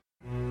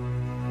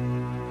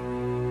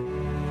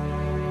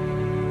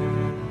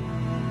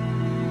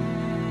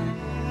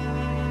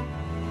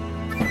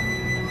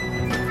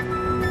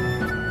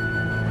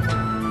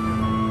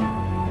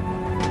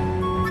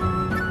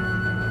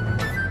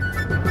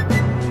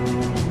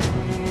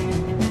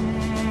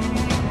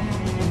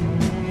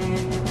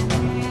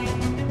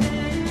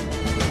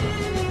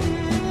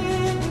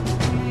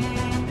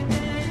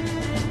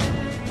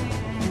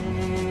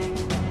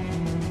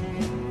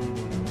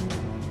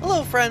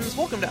friends,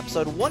 welcome to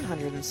episode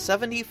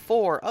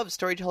 174 of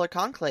Storyteller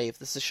Conclave.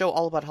 This is a show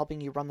all about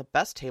helping you run the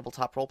best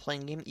tabletop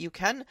role-playing game that you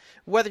can,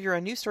 whether you're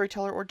a new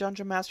storyteller or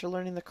dungeon master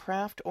learning the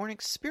craft, or an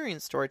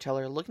experienced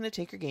storyteller looking to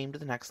take your game to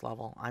the next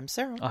level. I'm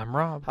Sarah. I'm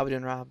Rob. How we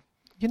doing, Rob?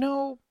 You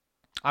know,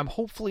 I'm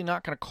hopefully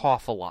not going to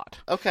cough a lot.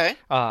 Okay.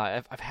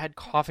 I've had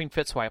coughing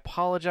fits, so I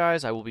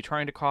apologize. I will be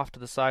trying to cough to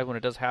the side when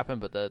it does happen,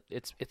 but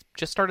it's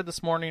just started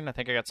this morning. I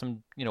think I got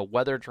some,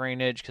 weather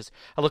drainage, because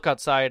I look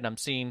outside and I'm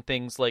seeing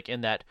things like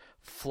in that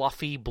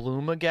fluffy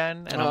bloom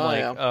again, and I'm like,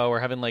 yeah. oh, we're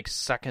having like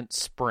second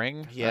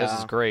spring. Yeah. This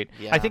is great.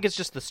 Yeah. I think it's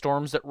just the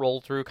storms that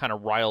rolled through kind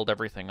of riled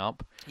everything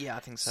up. Yeah, I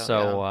think so.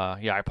 So,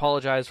 I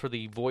apologize for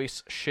the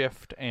voice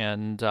shift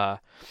and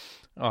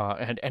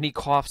any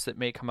coughs that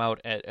may come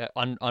out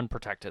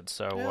unprotected.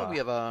 So we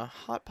have a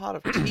hot pot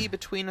of tea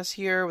between us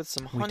here with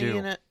some honey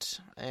in it,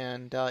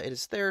 and it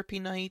is therapy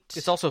night.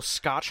 It's also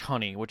Scotch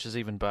honey, which is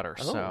even better.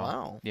 Oh, so,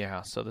 wow.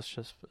 Yeah, so this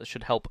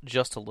should help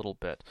just a little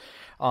bit.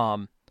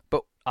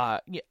 But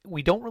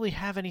we don't really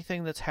have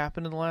anything that's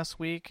happened in the last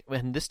week,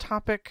 and this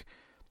topic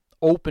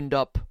opened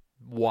up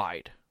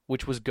wide,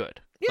 which was good.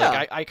 Yeah.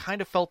 Like, I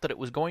kind of felt that it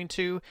was going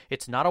to.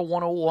 It's not a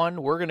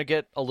 101. We're going to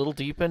get a little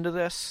deep into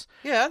this.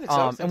 Yeah, I think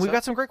so. And we've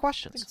got some great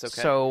questions. I think it's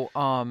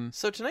okay.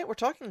 So tonight we're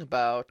talking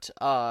about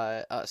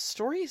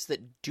stories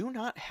that do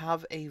not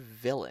have a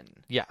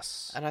villain.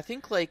 yes. And I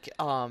think, like,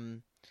 I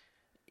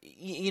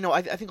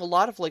think a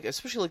lot of, like,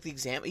 especially, like,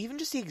 even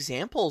just the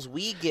examples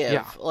we give,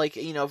 Yeah. like,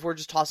 if we're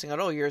just tossing out,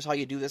 oh, here's how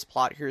you do this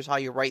plot, here's how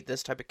you write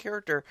this type of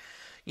character,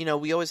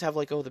 we always have,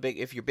 like,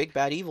 if your big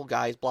bad evil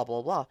guy is blah,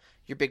 blah, blah,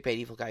 your big bad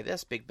evil guy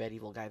this, big bad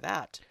evil guy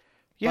that.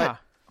 Yeah.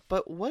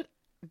 But what,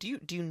 do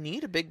you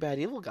need a big bad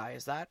evil guy?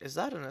 Is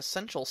that an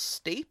essential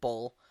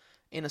staple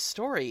in a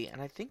story?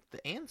 And I think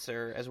the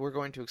answer, as we're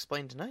going to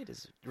explain tonight,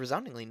 is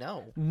resoundingly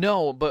no.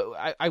 No,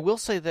 but I will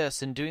say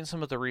this, in doing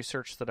some of the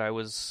research that I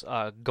was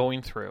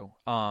going through,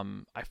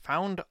 I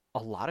found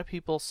a lot of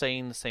people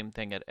saying the same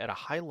thing at a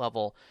high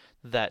level,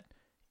 that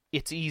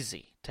it's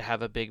easy to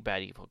have a big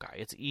bad evil guy.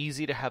 It's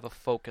easy to have a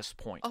focus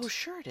point. Oh,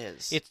 sure it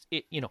is.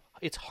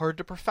 It's hard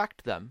to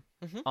perfect them,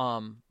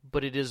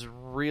 but it is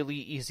really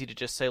easy to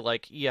just say,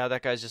 like, yeah,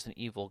 that guy's just an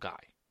evil guy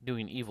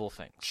doing evil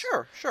things.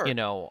 Sure. You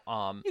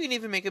can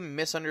even make him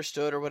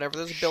misunderstood or whatever.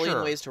 There's a billion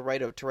Sure. ways to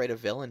write a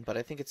villain, but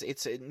I think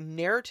it's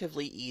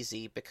narratively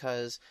easy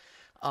because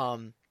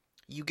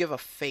you give a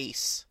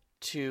face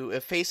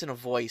and a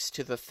voice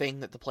to the thing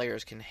that the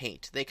players can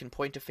hate. They can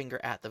point a finger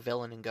at the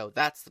villain and go,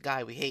 "That's the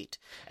guy we hate,"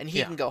 and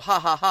he can go, "Ha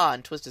ha ha,"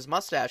 and twist his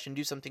mustache and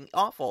do something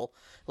awful,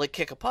 like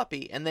kick a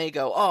puppy, and they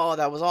go, "Oh,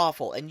 that was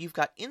awful," and you've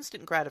got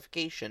instant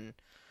gratification.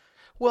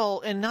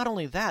 Well, and not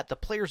only that, the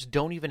players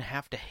don't even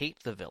have to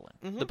hate the villain.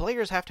 Mm-hmm. The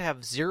players have to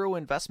have zero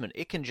investment.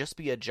 It can just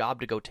be a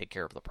job to go take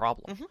care of the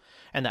problem. Mm-hmm.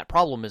 And that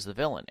problem is the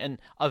villain. And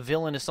a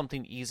villain is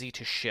something easy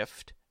to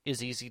shift,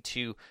 is easy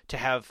to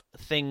have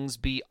things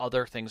be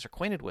other things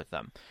acquainted with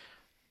them.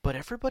 But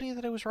everybody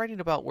that I was writing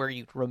about where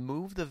you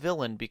remove the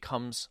villain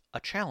becomes a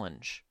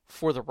challenge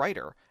for the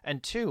writer.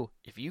 And two,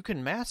 if you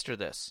can master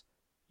this,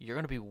 you're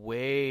going to be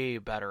way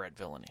better at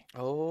villainy.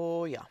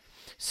 Oh, yeah.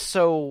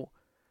 So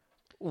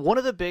one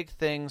of the big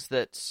things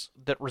that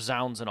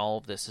resounds in all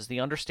of this is the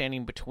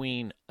understanding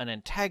between an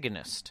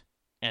antagonist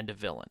and a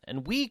villain.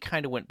 And we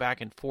kind of went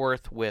back and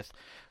forth with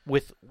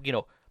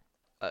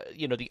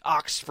the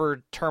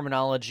Oxford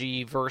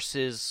terminology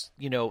versus,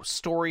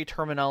 story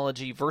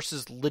terminology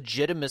versus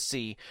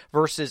legitimacy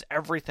versus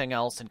everything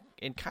else,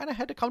 and kind of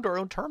had to come to our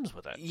own terms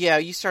with it. Yeah,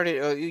 you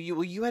started.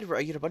 You had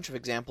a bunch of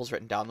examples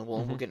written down.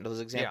 We'll get into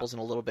those examples in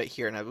a little bit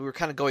here. And we were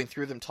kind of going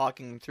through them,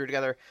 talking through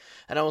together.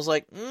 And I was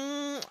like,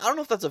 I don't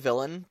know if that's a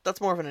villain.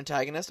 That's more of an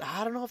antagonist.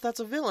 I don't know if that's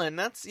a villain.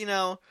 That's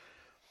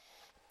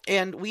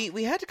And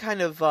we had to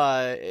kind of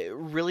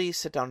really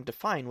sit down and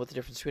define what the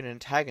difference between an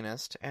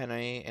antagonist and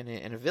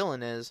a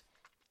villain is.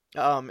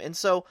 And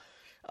so,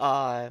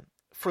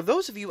 for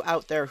those of you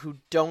out there who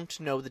don't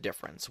know the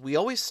difference, we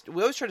always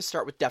try to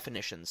start with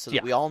definitions so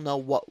that we all know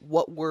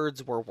what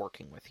words we're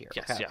working with here.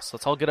 Yes, okay? yes.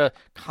 Let's all get a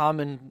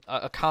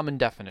common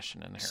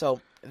definition in here.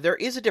 So there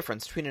is a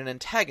difference between an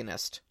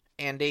antagonist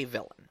and a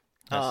villain.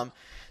 Yes.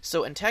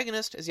 So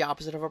antagonist is the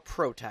opposite of a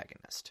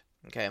protagonist.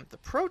 Okay, the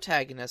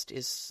protagonist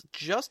is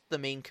just the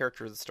main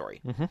character of the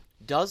story. Mm-hmm.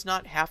 Does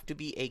not have to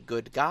be a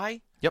good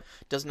guy. Yep.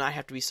 Does not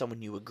have to be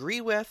someone you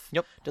agree with.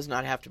 Yep. Does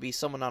not have to be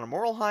someone on a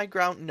moral high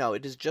ground. No,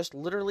 it is just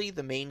literally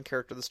the main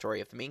character of the story.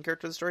 If the main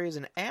character of the story is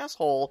an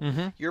asshole,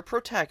 your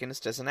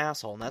protagonist is an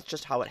asshole, and that's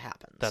just how it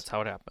happens. That's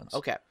how it happens.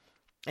 Okay.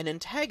 An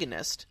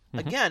antagonist,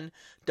 again,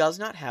 does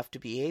not have to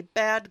be a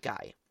bad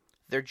guy.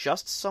 They're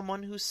just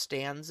someone who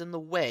stands in the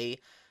way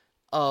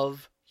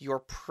of your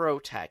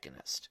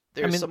protagonist.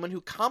 There's someone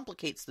who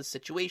complicates the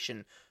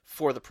situation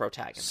for the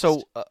protagonist.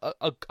 So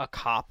a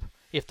cop,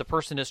 if the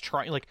person is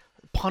trying, like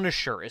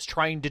Punisher is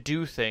trying to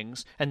do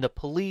things, and the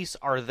police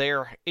are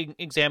there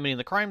examining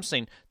the crime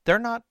scene, they're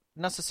not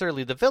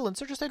necessarily the villains,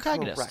 they're just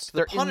antagonists. Correct.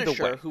 They're The Punisher, in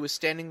the way. who is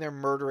standing there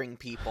murdering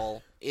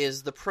people,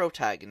 is the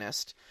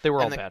protagonist. They were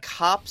all and the bad.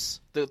 cops,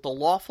 the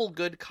lawful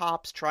good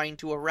cops trying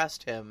to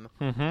arrest him,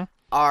 Mm-hmm.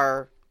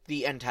 are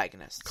the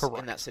antagonists Correct.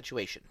 in that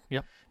situation.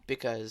 Yep.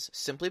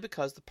 Simply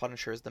because the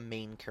Punisher is the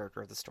main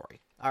character of the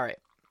story. All right.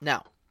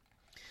 Now,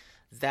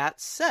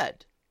 that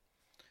said,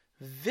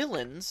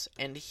 villains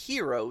and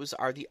heroes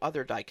are the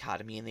other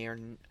dichotomy, and they are,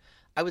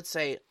 I would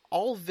say,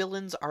 all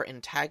villains are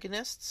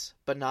antagonists,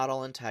 but not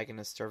all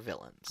antagonists are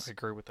villains. I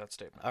agree with that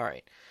statement. All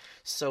right.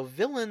 So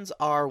villains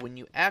are when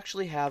you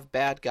actually have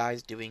bad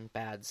guys doing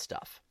bad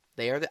stuff.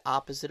 They are the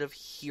opposite of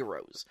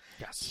heroes.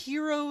 Yes.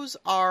 Heroes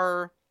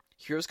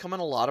come in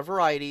a lot of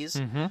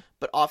varieties,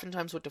 but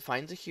oftentimes what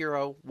defines a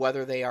hero,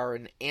 whether they are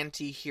an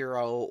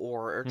anti-hero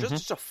or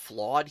just a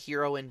flawed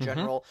hero in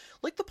general,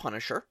 like the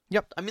Punisher.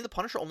 Yep. I mean, the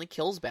Punisher only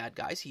kills bad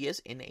guys. He is,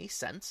 in a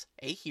sense,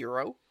 a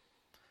hero.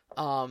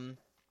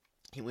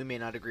 We may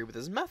not agree with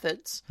his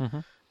methods,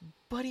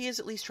 but he is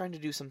at least trying to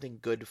do something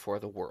good for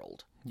the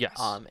world. Yes.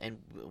 And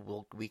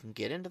we can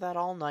get into that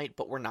all night,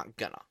 but we're not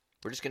gonna.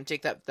 We're just going to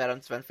take that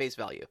on face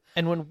value.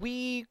 And when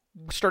we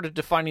started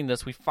defining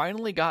this, we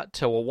finally got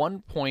to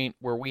one point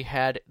where we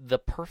had the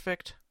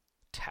perfect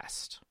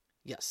test.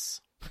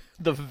 Yes.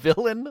 The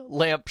villain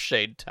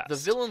lampshade test. The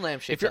villain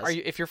lampshade test.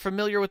 If you're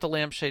familiar with the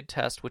lampshade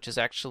test, which is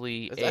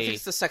actually I think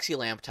it's the sexy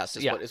lamp test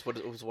is what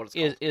it's called.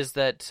 Is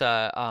that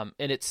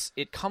and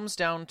it comes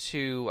down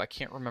to, I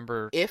can't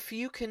remember. If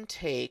you can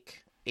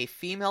take a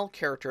female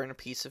character in a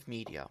piece of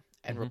media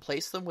and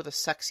replace them with a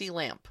sexy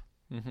lamp,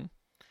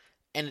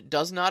 and it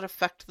does not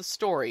affect the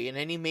story in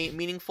any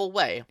meaningful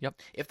way. Yep.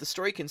 If the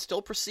story can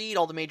still proceed,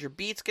 all the major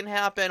beats can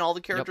happen, all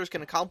the characters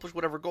can accomplish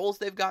whatever goals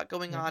they've got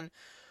going on,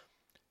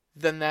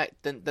 then that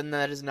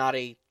is not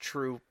a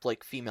true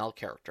female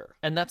character.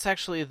 And that's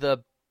actually the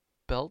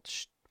Bechdel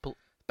test.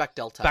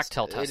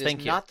 Bechdel test. It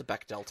is not the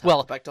Bechdel test.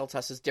 Well, the Bechdel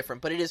test is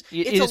different, but it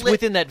is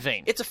within that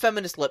vein. It's a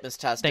feminist litmus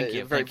test. Thank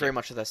you. Very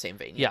much of the same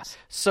vein. Yeah. Yes.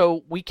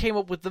 So we came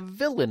up with the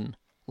villain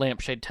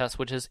lampshade test,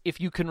 which is if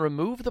you can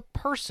remove the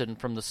person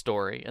from the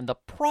story and the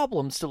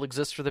problem still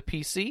exists for the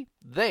PC,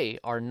 they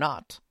are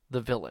not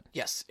the villain.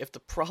 Yes, if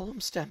the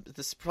problem stem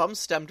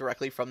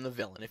directly from the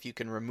villain, if you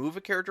can remove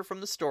a character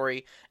from the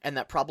story and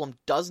that problem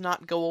does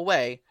not go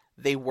away,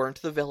 they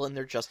weren't the villain,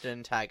 they're just an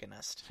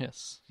antagonist.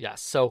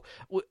 Yes. So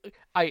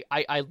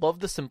I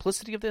love the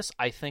simplicity of this.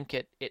 I think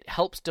it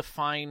helps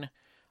define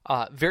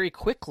very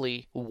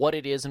quickly what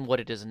it is and what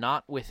it is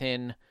not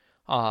within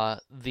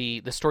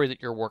the story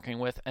that you're working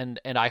with, and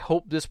I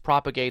hope this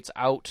propagates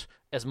out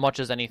as much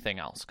as anything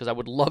else, because I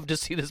would love to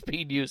see this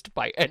being used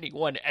by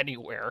anyone,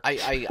 anywhere.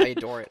 I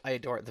adore it. I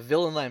adore it. The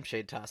villain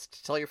lampshade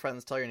test. Tell your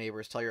friends, tell your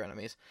neighbors, tell your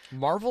enemies.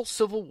 Marvel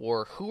Civil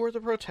War, who are the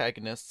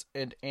protagonists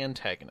and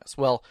antagonists?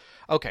 Well,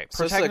 okay,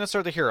 protagonists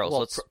are the heroes. Well,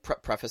 let's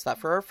preface that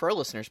for our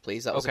listeners,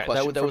 please. That was okay, a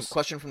question, that was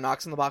question from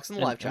Knox in the Box in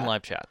the live chat. In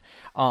live chat.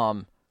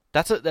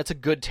 That's a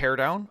good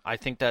teardown. I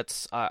think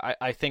that's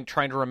I think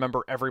trying to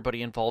remember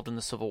everybody involved in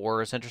the Civil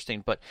War is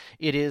interesting, but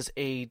it is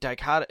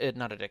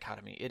not a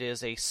dichotomy. It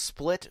is a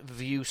split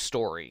view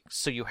story.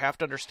 So you have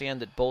to understand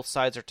that both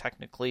sides are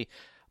technically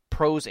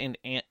pros and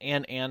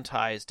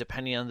antis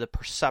depending on the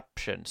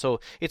perception.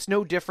 So it's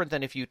no different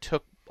than if you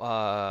took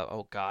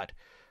Wheel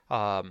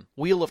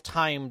of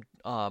Time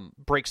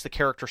breaks the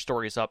character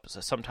stories up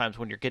sometimes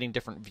when you're getting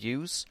different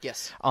views.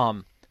 Yes.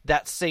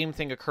 That same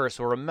thing occurs.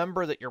 So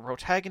remember that your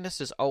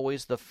protagonist is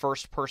always the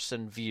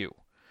first-person view.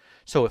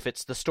 So if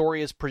it's the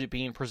story is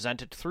being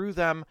presented through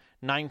them,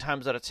 9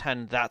 times out of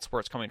 10, that's where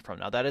it's coming from.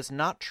 Now, that is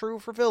not true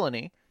for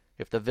villainy.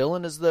 If the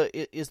villain is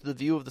the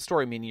view of the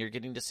story, meaning you're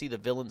getting to see the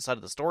villain side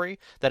of the story,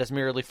 that is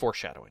merely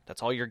foreshadowing.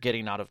 That's all you're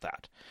getting out of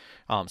that.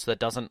 So that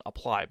doesn't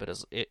apply. But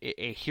as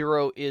a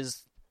hero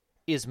is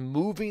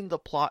moving the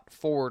plot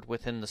forward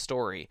within the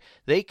story,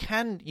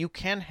 you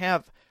can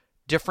have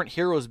different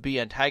heroes be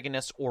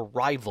antagonists or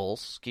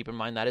rivals. Keep in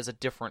mind that is a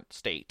different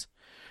state.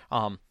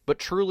 But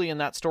truly in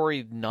that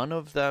story, none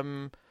of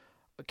them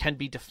can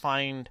be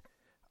defined.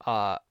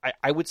 I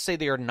would say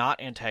they are not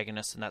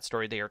antagonists in that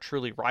story. They are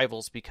truly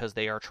rivals because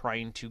they are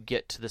trying to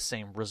get to the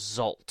same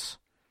result.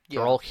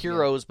 They're all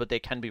heroes, but they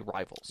can be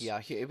rivals. Yeah,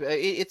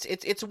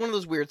 it's one of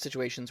those weird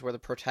situations where the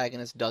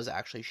protagonist does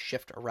actually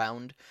shift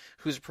around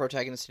who's a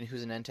protagonist and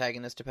who's an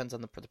antagonist. Depends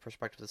on the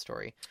perspective of the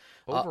story.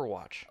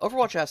 Overwatch.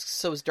 Overwatch asks,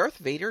 so is Darth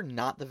Vader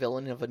not the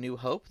villain of A New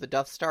Hope? The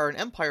Death Star and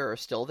Empire are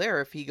still there.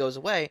 If he goes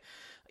away,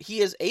 he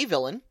is a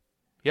villain.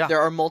 Yeah.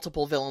 There are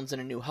multiple villains in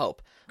A New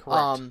Hope.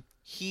 Correct.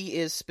 He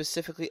is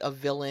specifically a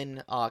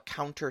villain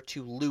counter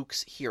to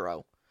Luke's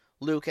hero.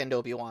 Luke and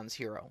Obi-Wan's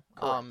hero.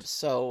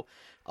 Correct.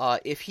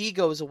 If he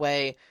goes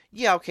away,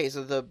 so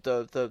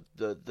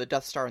the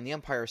Death Star and the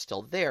Empire are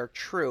still there,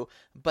 true.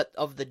 But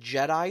of the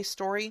Jedi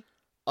story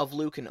of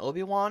Luke and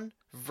Obi-Wan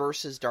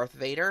versus Darth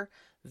Vader,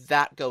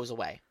 that goes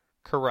away.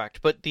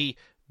 Correct. But the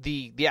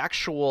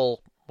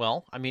actual,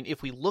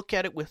 if we look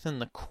at it within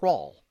the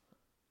crawl,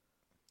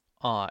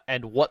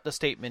 and what the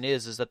statement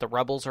is that the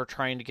rebels are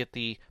trying to get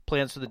the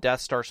plans for the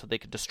Death Star so they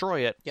can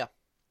destroy it. Yeah.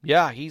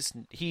 Yeah,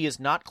 he is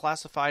not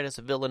classified as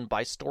a villain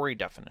by story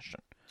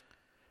definition.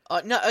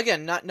 No,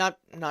 again,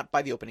 not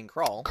by the opening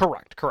crawl.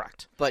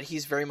 Correct. But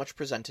he's very much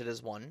presented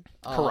as one.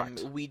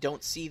 Correct. We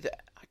don't see the.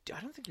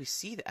 we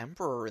see the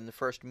Emperor in the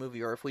first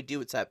movie, or if we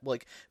do, it's that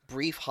like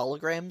brief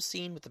hologram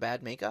scene with the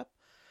bad makeup.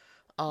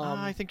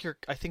 I think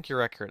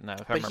you're accurate in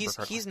that. If I remember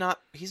correctly.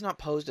 he's not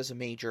posed as a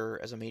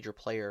major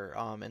player,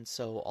 and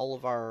so all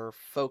of our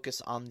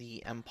focus on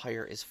the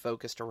Empire is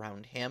focused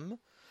around him.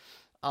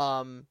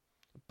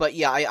 But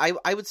yeah,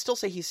 I would still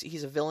say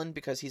he's a villain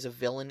because he's a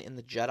villain in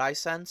the Jedi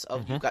sense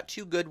of you've got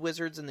two good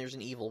wizards and there's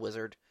an evil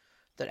wizard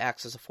that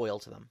acts as a foil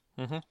to them.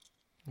 Mm-hmm.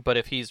 But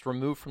if he's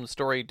removed from the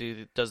story,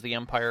 does the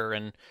Empire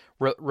and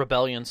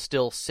Rebellion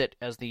still sit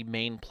as the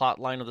main plot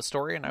line of the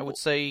story? And I would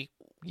say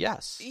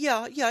yes.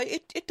 Yeah,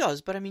 it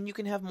does. But I mean, you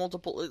can have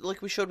multiple,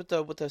 like we showed with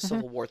the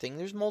Civil War thing.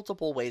 There's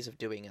multiple ways of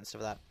doing it and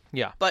stuff like that.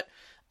 Yeah. But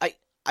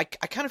I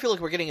kind of feel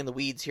like we're getting in the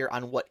weeds here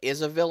on what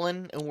is a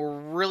villain, and we're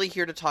really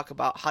here to talk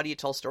about how do you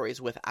tell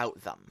stories without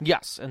them.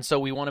 Yes, and so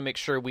we want to make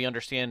sure we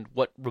understand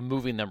what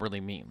removing them really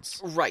means.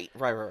 Right.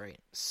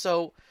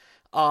 So,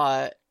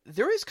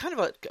 there is kind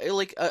of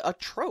a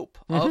trope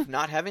of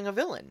not having a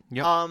villain.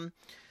 Yep.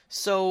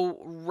 So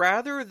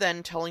rather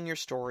than telling your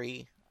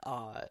story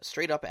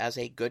straight up as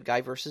a good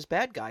guy versus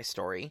bad guy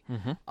story,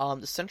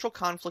 the central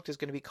conflict is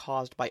going to be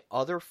caused by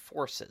other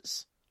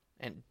forces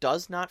and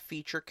does not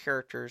feature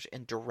characters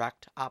in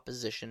direct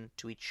opposition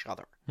to each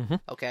other.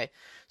 Okay?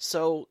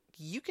 So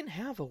you can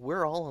have a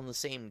we're all on the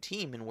same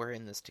team and we're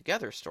in this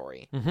together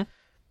story.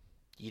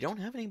 You don't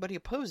have anybody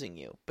opposing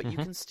you, but you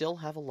can still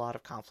have a lot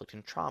of conflict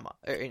and trauma,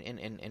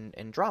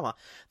 in drama.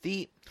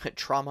 The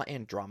trauma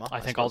and drama. I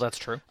think all that's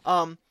true.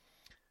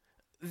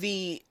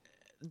 The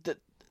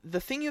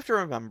thing you have to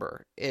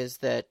remember is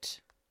that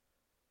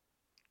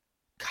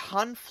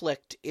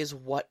conflict is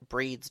what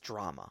breeds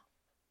drama.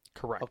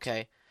 Correct.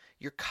 Okay?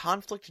 Your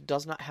conflict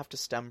does not have to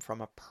stem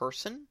from a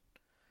person,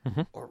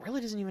 or it really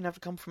doesn't even have to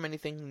come from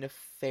anything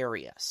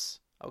nefarious.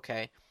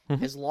 Okay?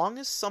 As long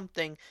as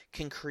something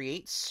can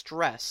create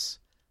stress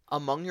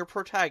among your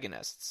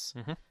protagonists,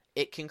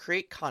 it can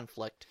create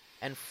conflict,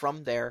 and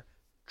from there,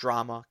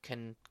 drama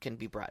can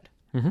be bred.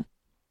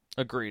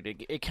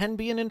 Agreed. It can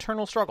be an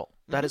internal struggle.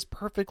 That is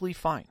perfectly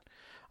fine.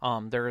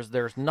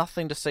 There's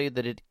nothing to say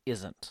that it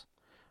isn't.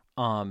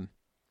 And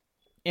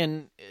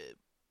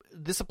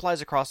this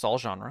applies across all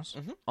genres.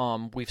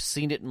 We've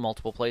seen it in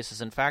multiple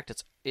places. In fact,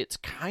 it's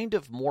kind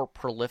of more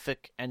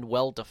prolific and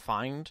well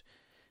defined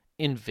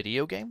in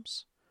video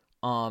games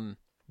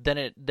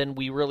than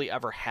we really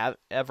ever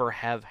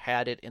have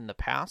had it in the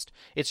past.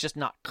 It's just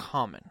not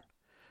common,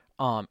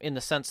 in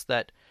the sense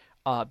that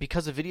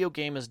because a video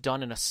game is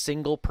done in a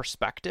single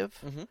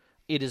perspective,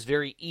 it is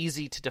very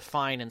easy to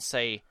define and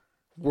say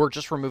we're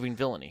just removing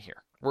villainy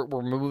here. We're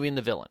removing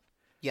the villain.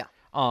 Yeah.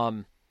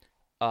 An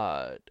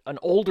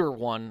older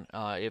one,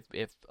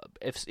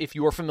 if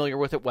you are familiar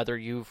with it, whether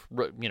you've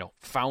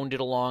found it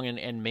along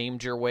and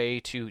maimed your way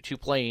to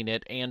playing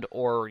it, and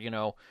or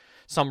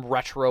some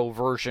retro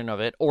version of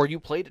it, or you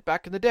played it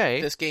back in the day.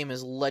 This game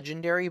is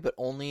legendary, but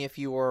only if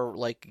you were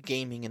like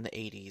gaming in the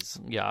 80s.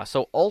 Yeah.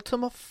 So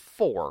Ultima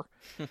 4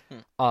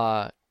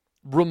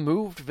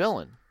 removed a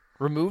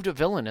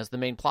villain as the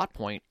main plot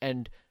point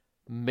and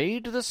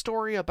made the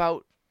story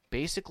about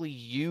basically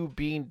you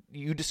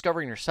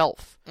discovering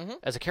yourself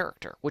as a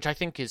character, which I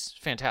think is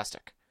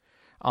fantastic.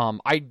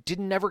 I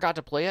never got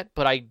to play it,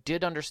 but I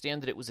did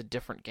understand that it was a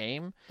different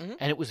game,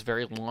 and it was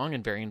very long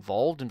and very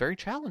involved and very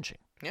challenging.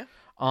 Yeah.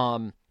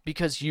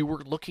 Because you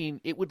were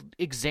it would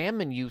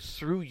examine you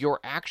through your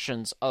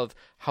actions of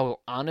how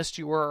honest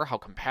you were, how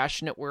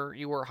compassionate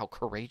you were, how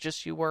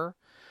courageous you were,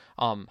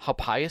 how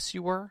pious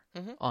you were.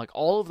 Like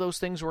all of those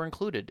things were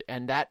included,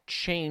 and that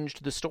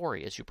changed the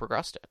story as you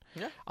progressed it.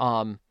 Yeah.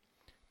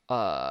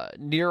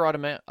 Nier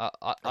Automata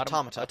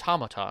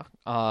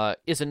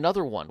is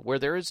another one where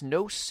there is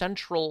no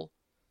central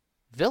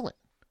villain.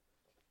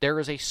 There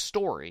is a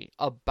story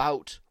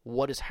about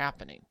what is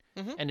happening,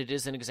 and it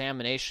is an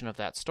examination of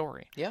that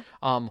story. Yeah.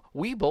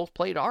 We both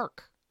played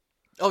Ark.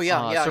 Oh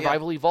yeah,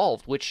 Survival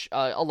Evolved, which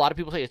a lot of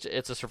people say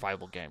it's a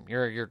survival game.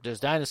 There's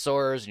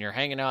dinosaurs and you're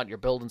hanging out, you're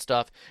building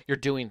stuff, you're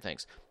doing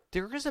things.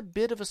 There is a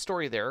bit of a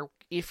story there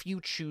if you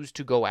choose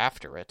to go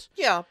after it.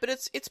 Yeah, but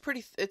it's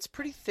pretty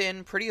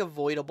thin, pretty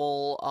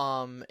avoidable,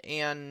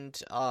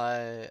 and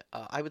I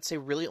would say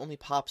really only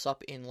pops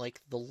up in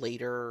like the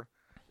later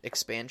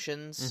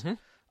expansions.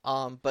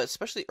 But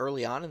especially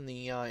early on in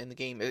the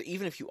game,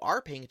 even if you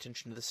are paying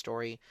attention to the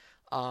story,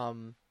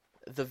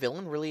 the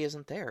villain really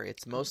isn't there.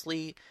 It's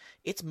mostly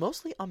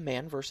a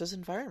man versus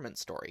environment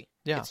story.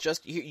 Yeah. It's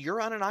just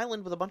you're on an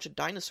island with a bunch of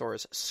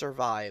dinosaurs.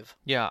 Survive.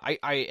 Yeah,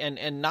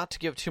 and not to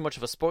give too much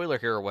of a spoiler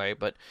here away,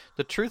 but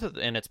the truth of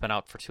and it's been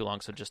out for too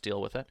long, so just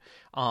deal with it.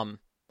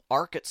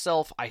 Ark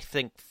itself, I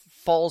think,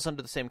 falls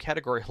under the same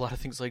category a lot of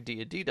things like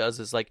D&D does,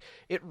 is like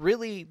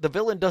the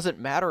villain doesn't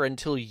matter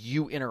until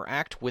you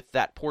interact with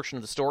that portion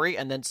of the story,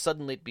 and then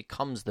suddenly it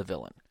becomes the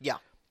villain. Yeah.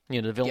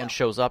 The villain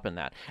shows up in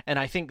that. And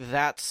I think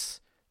that's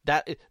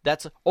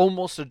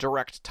almost a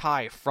direct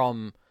tie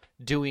from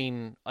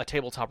doing a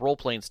tabletop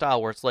role-playing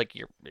style where it's like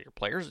your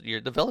players,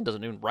 the villain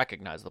doesn't even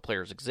recognize the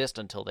players exist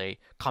until they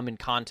come in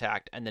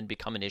contact and then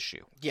become an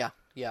issue. Yeah.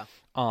 Yeah.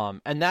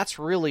 And that's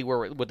really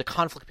where the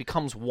conflict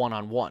becomes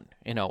one-on-one,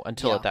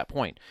 until at that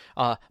point.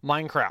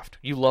 Minecraft.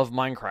 You love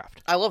Minecraft.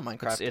 I love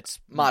Minecraft. It's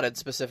modded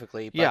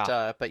specifically,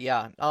 but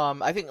yeah.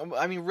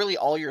 I mean, really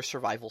all your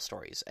survival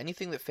stories,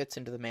 anything that fits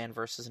into the man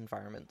versus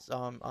environment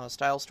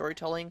style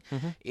storytelling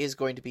is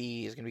going to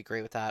be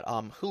great with that.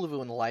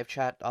 Hulavu in the live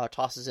chat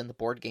tosses in the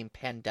board game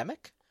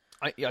Pandemic.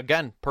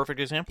 Again, perfect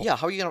example. Yeah,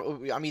 how are you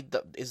gonna? I mean,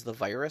 is the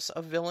virus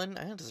a villain?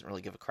 It doesn't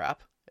really give a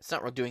crap. It's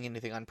not really doing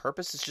anything on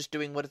purpose. It's just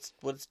doing what it's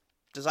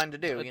designed to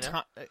do.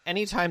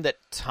 Anytime that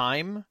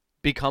time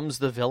becomes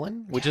the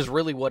villain, which is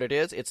really what it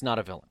is, it's not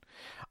a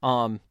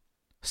villain.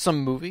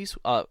 Some movies,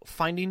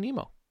 Finding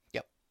Nemo.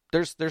 Yep.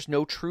 There's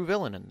no true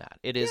villain in that.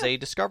 It is a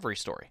discovery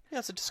story. Yeah,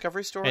 it's a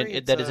discovery story.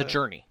 And that is a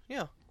journey.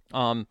 Yeah.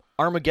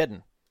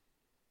 Armageddon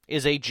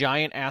is a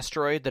giant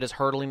asteroid that is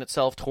hurtling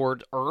itself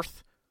toward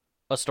Earth.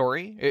 A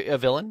story? A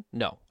villain?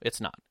 No,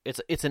 it's not.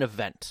 It's an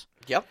event.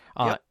 Yep.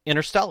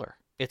 Interstellar.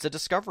 It's a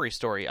discovery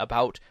story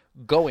about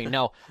going.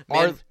 Now,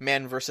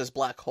 man versus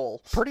black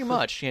hole. Pretty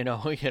much,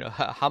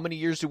 how many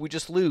years did we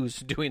just lose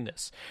doing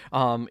this?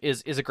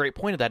 Is a great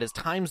point of that. Is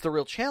time's the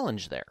real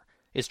challenge there?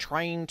 Is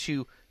trying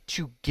to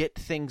get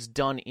things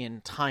done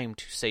in time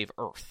to save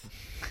Earth.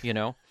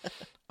 You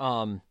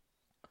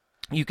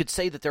could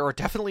say that there are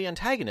definitely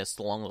antagonists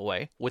along the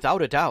way,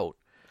 without a doubt.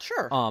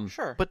 Sure.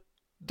 Sure. But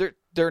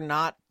they're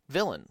not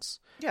villains.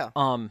 Yeah.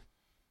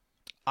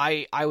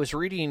 I was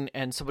reading,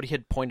 and somebody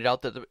had pointed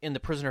out that in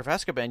the Prisoner of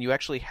Azkaban, you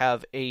actually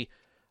have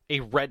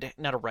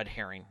not a red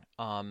herring.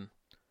 A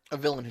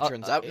villain who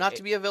turns out not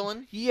to be a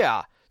villain.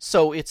 Yeah.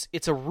 So it's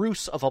a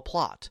ruse of a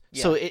plot.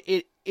 Yeah. So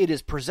it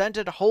is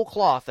presented whole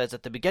cloth as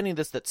at the beginning of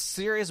this that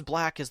Sirius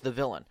Black is the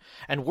villain,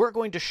 and we're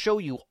going to show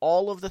you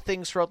all of the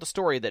things throughout the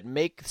story that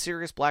make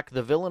Sirius Black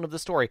the villain of the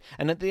story.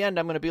 And at the end,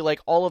 I'm going to be like,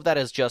 all of that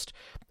is just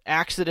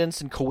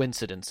accidents and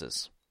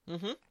coincidences.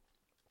 Mm-hmm.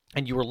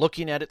 And you were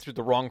looking at it through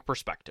the wrong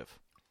perspective.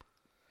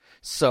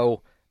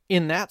 So,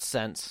 in that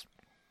sense,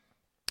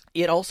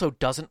 it also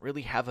doesn't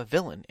really have a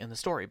villain in the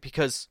story,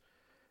 because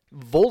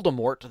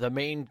Voldemort, the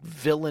main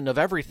villain of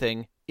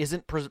everything,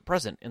 isn't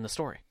present in the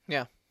story.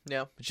 Yeah.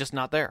 It's just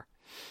not there.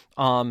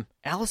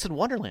 Alice in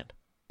Wonderland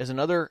is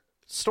another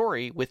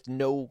story with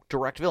no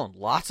direct villain.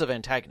 Lots of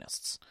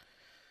antagonists.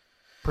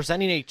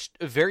 Presenting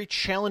a very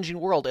challenging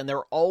world, and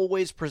they're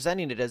always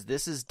presenting it as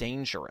this is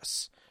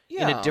dangerous.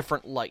 In a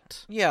different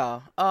light. Yeah.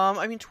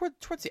 I mean,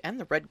 towards the end,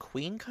 the Red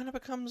Queen kind of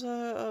becomes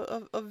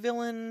a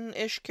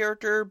villain-ish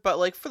character, but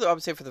I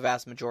would say for the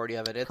vast majority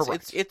of it,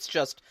 it's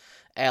just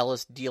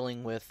Alice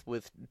dealing with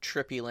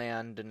Trippy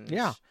Land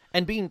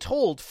and being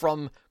told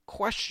from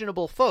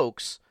questionable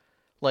folks,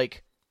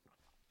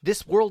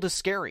 this world is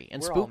scary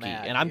and spooky,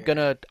 and I'm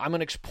gonna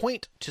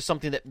point to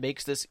something that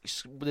makes this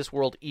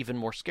world even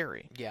more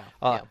scary. Yeah.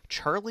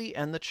 Charlie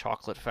and the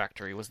Chocolate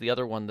Factory was the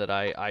other one that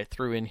I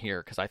threw in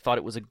here because I thought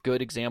it was a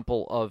good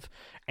example of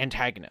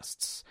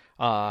antagonists,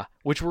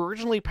 which were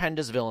originally penned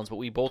as villains, but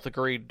we both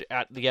agreed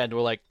at the end, we're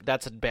like,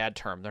 that's a bad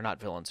term. They're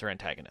not villains; they're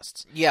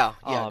antagonists. Yeah,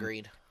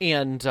 agreed.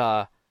 And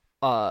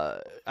I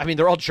mean,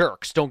 they're all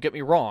jerks. Don't get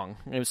me wrong.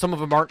 Some of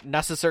them aren't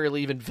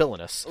necessarily even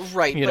villainous,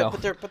 right?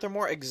 But they're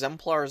more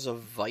exemplars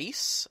of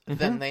vice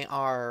than they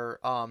are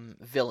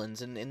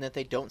villains, in that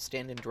they don't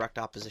stand in direct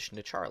opposition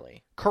to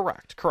Charlie.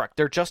 Correct.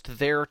 They're just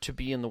there to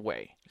be in the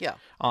way. Yeah,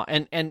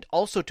 and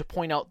also to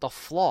point out the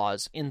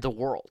flaws in the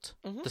world,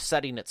 the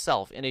setting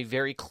itself, in a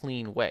very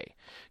clean way.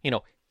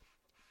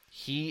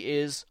 He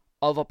is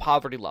of a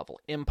poverty level,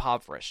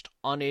 impoverished,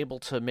 unable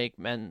to make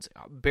men's,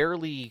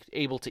 barely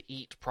able to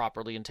eat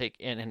properly and take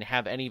in and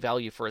have any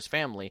value for his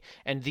family.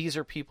 And these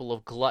are people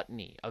of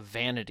gluttony, of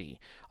vanity,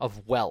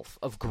 of wealth,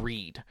 of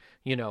greed,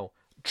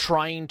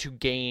 trying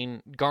to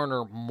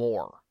garner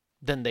more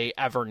than they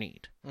ever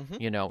need,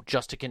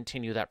 just to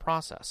continue that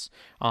process.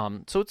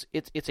 So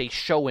it's a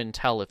show and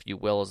tell, if you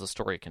will, as the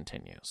story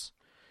continues.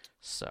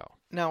 So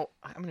now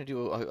I'm going to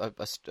do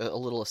a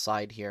little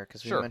aside here,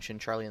 because we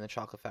mentioned Charlie and the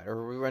Chocolate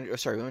Factory, we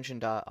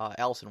mentioned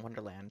Alice in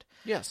Wonderland.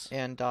 Yes,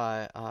 and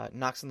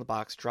Knox in the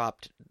Box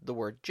dropped the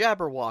word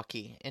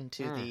Jabberwocky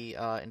into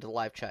the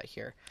live chat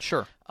here.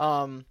 Sure.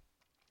 Now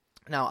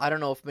I don't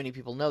know if many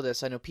people know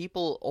this. I know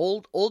people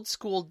old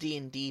school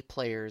D&D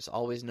players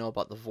always know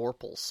about the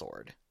Vorpal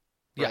sword.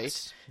 Right?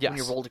 Yes. When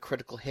you rolled a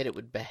critical hit, it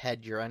would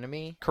behead your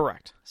enemy.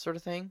 Correct. Sort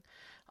of thing.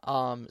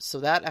 So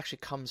that actually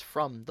comes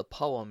from the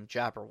poem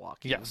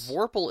Jabberwocky. Yes.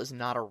 Vorpal is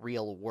not a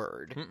real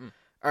word. Mm-mm.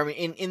 I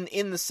mean,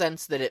 in the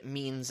sense that it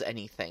means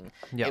anything.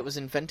 Yep. It was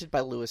invented by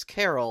Lewis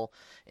Carroll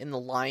in the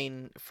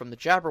line from the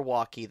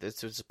Jabberwocky.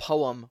 This was a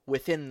poem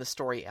within the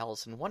story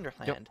Alice in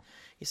Wonderland. Yep.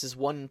 He says,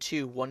 1,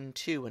 2, 1,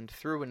 2, and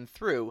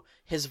through,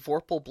 his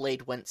Vorpal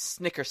blade went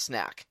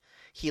snicker-snack.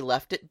 He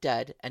left it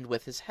dead, and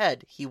with his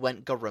head he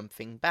went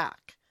garumphing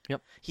back.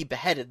 Yep. He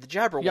beheaded the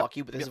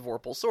Jabberwocky with his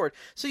Vorpal sword.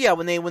 So yeah,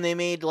 when they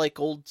made like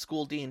old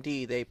school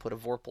D&D, they put a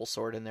Vorpal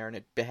sword in there and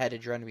it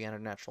beheaded your enemy on a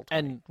natural 20.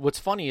 And what's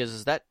funny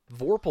is that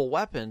Vorpal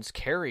weapons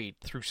carried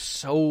through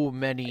so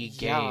many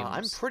games. Yeah,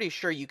 I'm pretty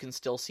sure you can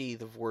still see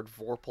the word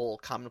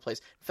Vorpal commonplace.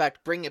 In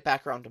fact, bring it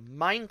back around to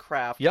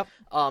Minecraft. Yep.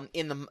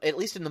 At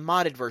least in the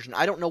modded version.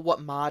 I don't know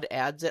what mod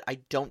adds it. I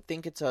don't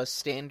think it's a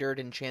standard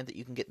enchant that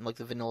you can get in like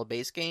the vanilla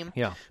base game.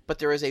 Yeah. But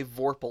there is a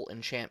Vorpal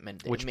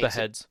enchantment which makes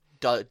beheads.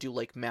 Do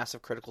like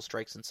massive critical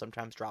strikes and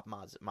sometimes drop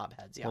mob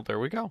heads. Yeah. Well, there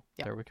we go.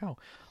 Yeah. There we go.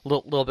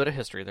 Little bit of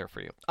history there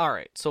for you. All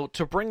right. So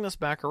to bring this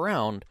back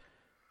around,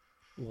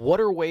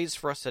 what are ways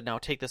for us to now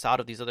take this out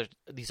of these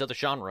other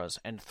genres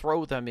and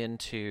throw them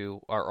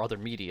into our other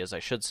medias, I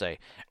should say,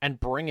 and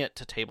bring it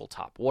to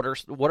tabletop? What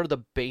are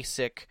the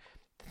basic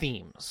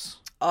themes?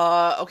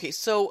 Okay,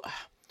 so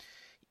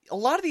a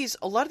lot of these,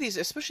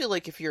 especially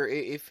like if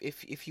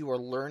you are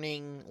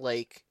learning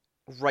like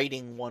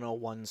writing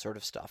 101 sort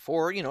of stuff,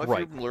 or if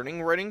Right. you're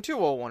learning writing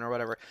 201 or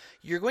whatever,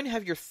 you're going to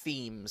have your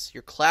themes,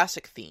 your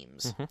classic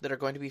themes that are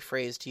going to be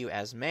phrased to you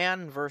as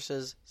man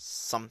versus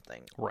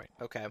something. Right.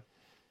 Okay.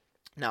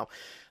 Now,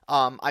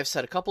 I've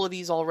said a couple of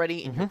these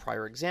already in your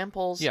prior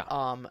examples.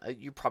 Yeah.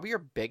 Your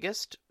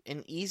biggest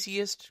and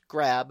easiest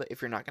grab,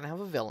 if you're not going to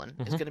have a villain,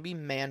 is going to be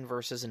man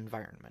versus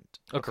environment.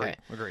 Okay?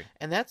 Agree.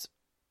 And that's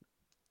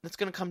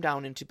going to come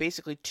down into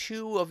basically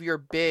two of your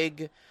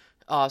big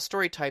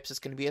story types. It's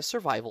going to be a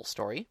survival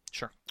story.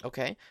 Sure.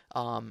 Okay.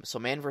 So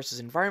man versus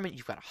environment,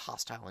 you've got a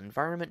hostile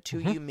environment to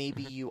you.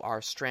 Maybe you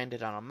are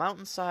stranded on a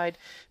mountainside.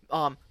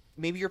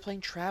 Maybe you're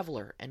playing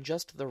Traveler and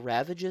just the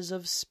ravages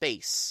of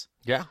space.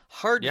 Yeah.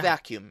 Hard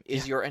vacuum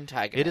is your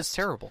antagonist. It is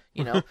terrible.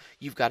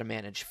 You've got to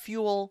manage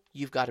fuel.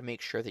 You've got to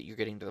make sure that you're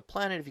getting to the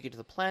planet. If you get to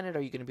the planet,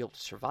 are you going to be able to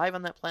survive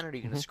on that planet? Are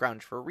you going to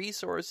scrounge for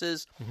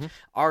resources?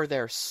 Are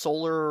there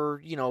solar,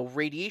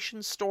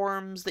 radiation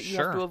storms that you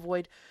have to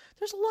avoid?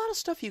 There's a lot of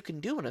stuff you can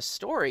do in a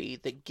story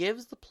that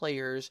gives the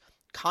players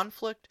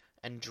conflict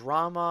and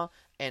drama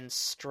and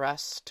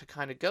stress to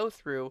kind of go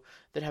through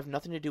that have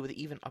nothing to do with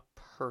even a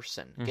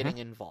person getting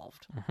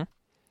involved.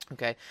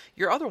 Okay.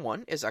 Your other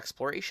one is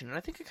exploration, and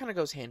I think it kind of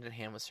goes hand in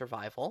hand with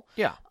survival.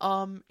 Yeah.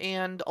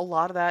 And a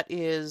lot of that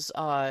is,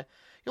 kind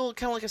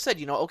of like I said,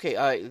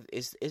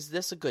 is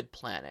this a good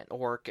planet?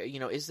 Or,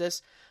 is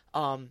this,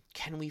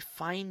 can we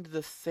find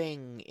the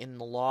thing in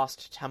the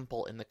lost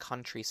temple in the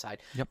countryside?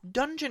 Yep.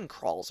 Dungeon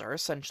crawls are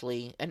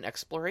essentially an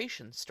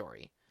exploration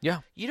story.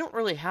 Yeah. You don't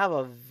really have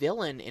a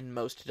villain in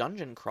most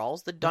dungeon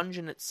crawls. The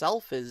dungeon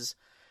itself is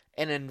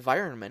an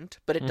environment,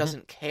 but it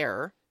doesn't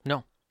care.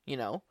 No.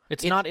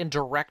 It's not in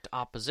direct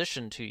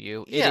opposition to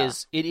you.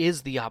 It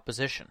is the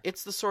opposition.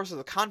 It's the source of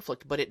the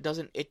conflict, but it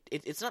doesn't.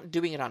 It's not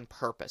doing it on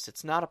purpose.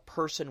 It's not a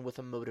person with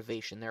a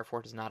motivation. Therefore,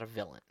 it is not a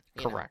villain.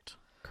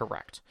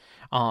 Correct.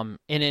 And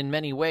in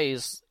many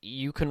ways,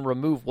 you can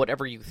remove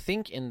whatever you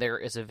think in there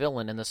is a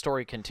villain, and the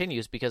story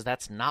continues because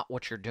that's not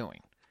what you're doing.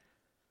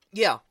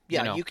 Yeah.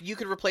 You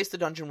could replace the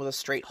dungeon with a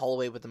straight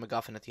hallway with the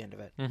MacGuffin at the end of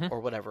it,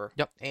 or whatever.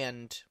 Yep.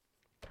 And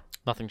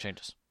nothing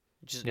changes.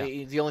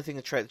 The only thing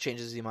that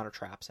changes is the amount of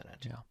traps in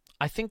it. Yeah.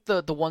 I think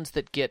the ones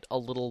that get a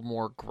little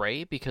more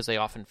gray because they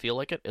often feel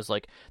like it is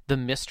like the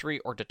mystery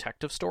or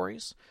detective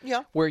stories.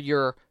 Yeah. Where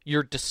you're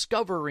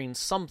discovering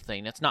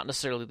something. It's not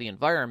necessarily the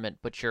environment,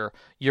 but you're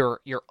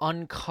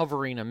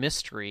uncovering a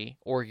mystery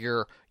or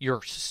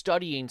you're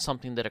studying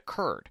something that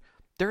occurred.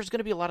 There's going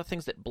to be a lot of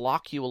things that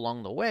block you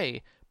along the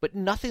way, but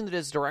nothing that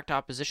is direct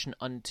opposition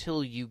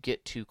until you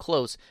get too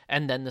close,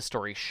 and then the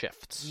story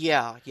shifts.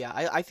 Yeah.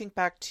 I think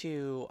back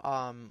to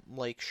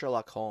like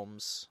Sherlock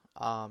Holmes,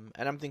 and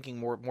I'm thinking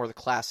more the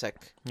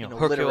classic,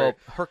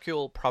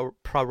 Hercule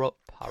Poirot.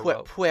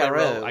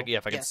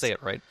 If I can say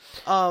it right.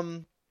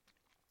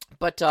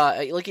 But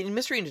like in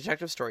mystery and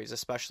detective stories,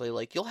 especially,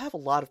 like you'll have a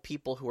lot of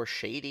people who are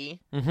shady,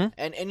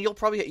 and you'll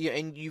probably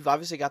and you've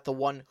obviously got the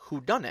one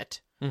who done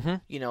it.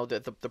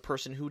 The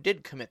person who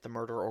did commit the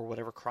murder or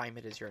whatever crime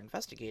it is you're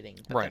investigating.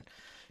 But right.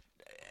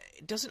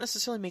 It doesn't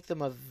necessarily make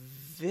them a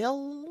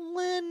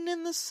villain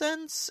in the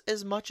sense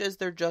as much as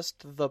they're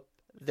just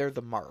they're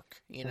the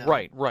mark.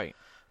 Right.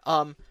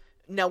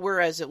 Now,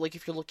 whereas like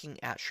if you're looking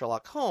at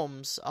Sherlock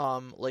Holmes,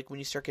 like when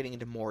you start getting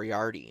into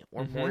Moriarty,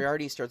 or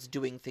Moriarty starts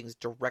doing things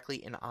directly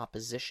in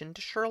opposition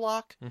to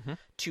Sherlock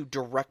to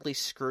directly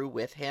screw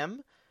with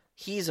him.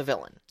 He's a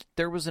villain.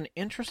 There was an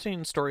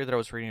interesting story that I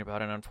was reading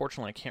about, and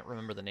unfortunately I can't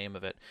remember the name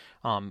of it.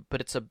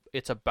 But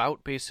it's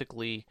about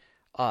basically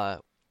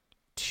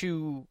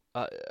two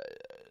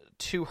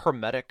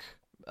hermetic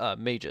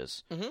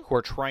mages who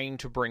are trying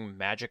to bring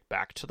magic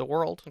back to the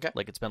world. Okay.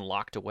 Like it's been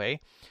locked away.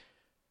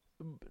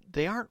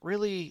 They aren't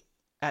really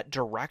at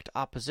direct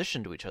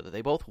opposition to each other.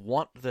 They both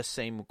want the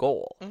same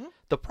goal.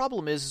 The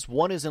problem is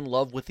one is in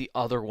love with the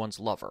other one's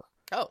lover.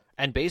 Oh.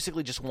 And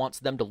basically just wants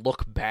them to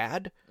look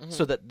bad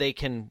so that they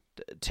can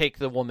take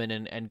the woman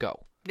and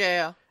go.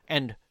 Yeah.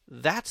 And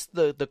that's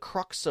the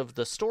crux of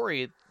the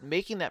story,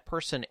 making that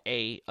person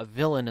a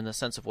villain in the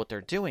sense of what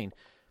they're doing,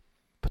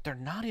 but they're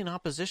not in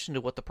opposition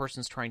to what the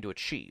person's trying to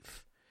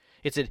achieve.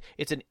 It's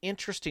an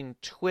interesting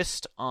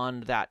twist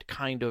on that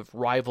kind of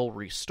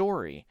rivalry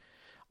story.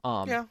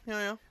 Yeah.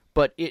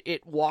 But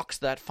it walks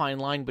that fine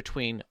line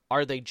between,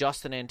 are they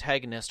just an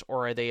antagonist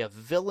or are they a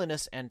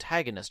villainous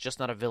antagonist, just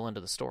not a villain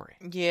to the story?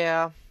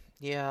 Yeah.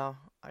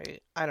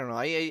 I don't know.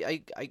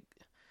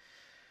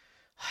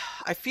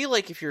 I feel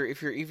like if you're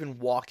even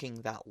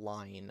walking that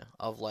line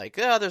of like,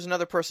 there's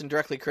another person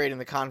directly creating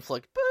the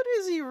conflict, but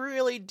is he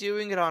really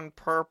doing it on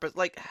purpose?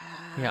 Like,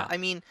 yeah. I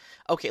mean,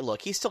 okay,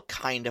 look, he's still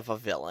kind of a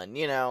villain,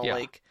 you know, Yeah.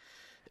 like,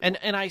 and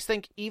I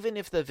think even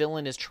if the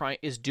villain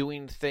is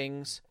doing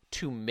things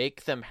to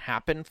make them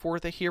happen for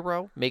the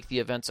hero, make the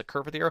events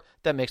occur for the hero,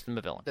 that makes them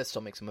a villain. that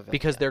still makes him a villain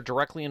Because they're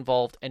directly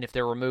involved, and if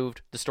they're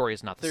removed, the story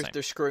is not the same.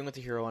 They're screwing with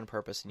the hero on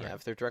purpose, and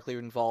if they're directly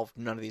involved,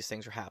 none of these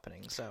things are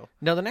happening. So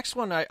now the next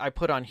one I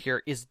put on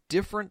here is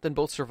different than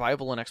both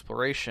survival and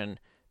exploration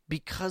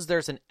because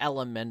there's an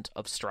element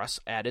of stress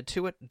added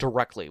to it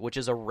directly, which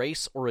is a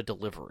race or a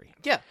delivery.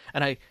 yeah,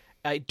 And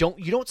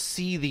you don't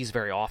see these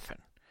very often.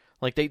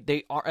 Like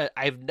they are.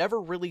 I've never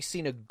really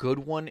seen a good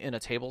one in a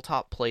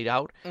tabletop played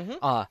out.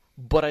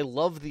 But I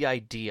love the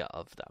idea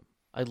of them.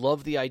 I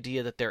love the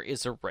idea that there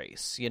is a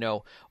race,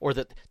 or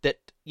that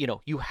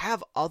you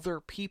have other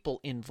people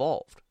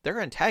involved.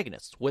 They're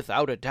antagonists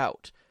without a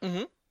doubt,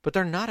 but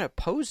they're not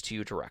opposed to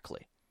you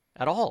directly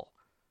at all.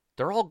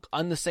 They're all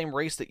on the same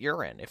race that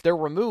you're in. If they're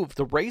removed,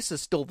 the race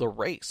is still the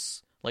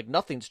race. Like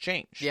nothing's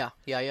changed. Yeah.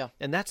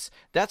 And that's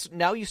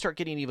now you start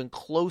getting even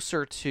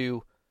closer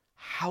to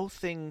how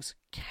things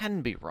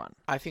can be run.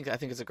 I think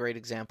it's a great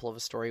example of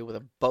a story with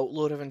a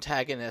boatload of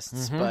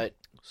antagonists, but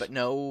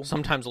no,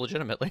 sometimes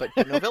legitimately,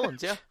 but no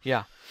villains. Yeah,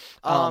 yeah.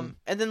 And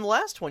then the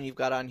last one you've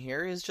got on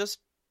here is just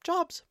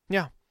jobs.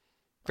 Yeah,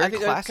 I very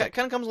think classic. it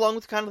kind of comes along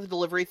with kind of the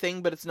delivery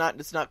thing, but it's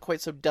not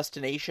quite so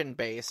destination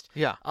based.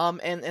 Yeah.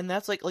 And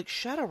that's like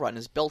Shadowrun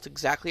is built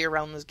exactly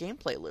around this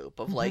gameplay loop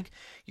of like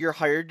you're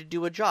hired to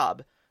do a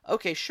job.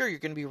 Okay, sure, you're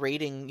going to be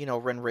raiding,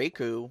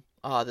 Renreiku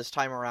this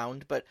time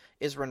around, but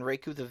is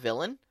Renreiku the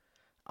villain?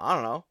 I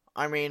don't know.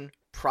 I mean,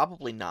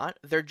 probably not.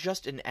 They're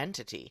just an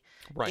entity.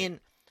 Right.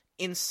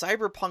 In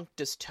cyberpunk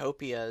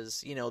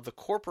dystopias, the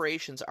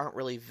corporations aren't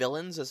really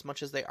villains as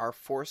much as they are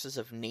forces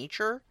of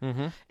nature.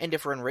 Mm-hmm. And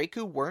if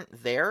Renreiku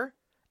weren't there,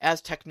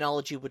 as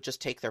technology would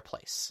just take their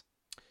place.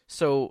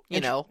 So,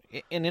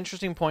 an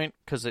interesting point,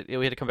 because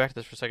we had to come back to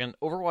this for a second.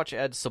 Overwatch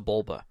adds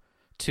Sebulba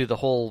to the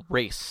whole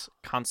race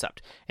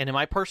concept. And in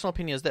my personal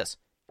opinion is this.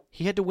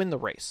 He had to win the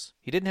race.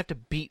 He didn't have to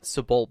beat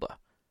Sebulba.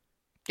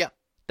 Yeah.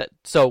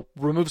 So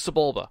remove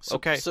Sebulba.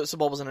 Okay. So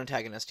Sebulba's an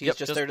antagonist. He's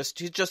just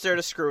there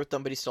to screw with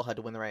them, but he still had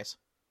to win the race.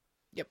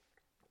 Yep.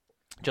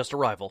 Just a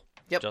rival.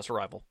 Yep. Just a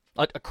rival.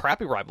 A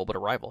crappy rival, but a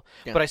rival.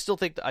 Yeah. But I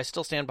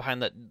still stand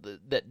behind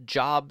that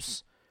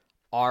jobs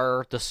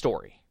are the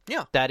story.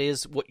 Yeah. That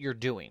is what you're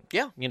doing.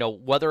 Yeah.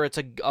 Whether it's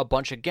a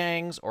bunch of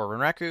gangs or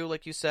Renreiku,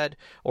 like you said,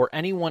 or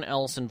anyone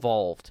else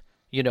involved,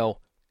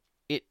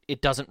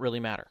 it doesn't really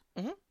matter.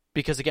 Mm-hmm.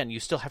 Because, again, you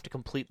still have to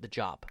complete the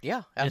job.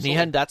 Yeah, absolutely. In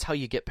the end, that's how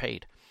you get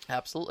paid.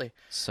 Absolutely.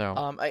 So,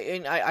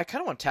 I kind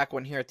of want to tack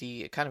one here at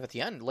the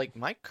end. Like,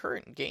 my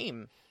current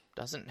game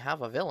doesn't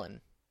have a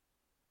villain.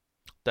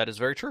 That is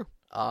very true.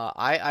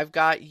 I've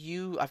got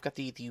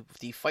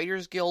the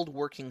Fighters Guild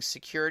working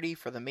security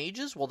for the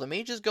mages, while the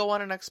mages go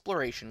on an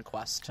exploration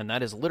quest. And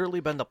that has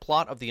literally been the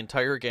plot of the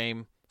entire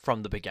game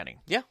from the beginning.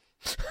 Yeah.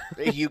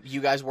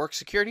 you guys work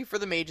security for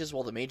the mages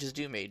while the mages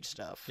do mage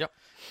stuff. Yep.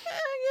 Yeah,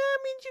 I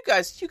mean,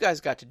 you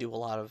guys got to do a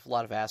lot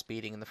of ass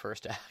beating in the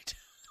first act.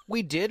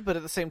 We did, but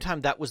at the same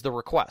time, that was the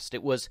request.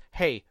 It was,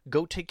 hey,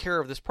 go take care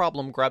of this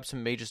problem, grab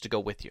some mages to go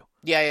with you.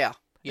 Yeah.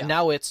 And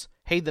now it's,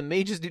 hey, the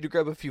mages need to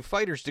grab a few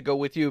fighters to go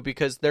with you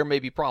because there may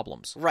be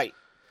problems. Right.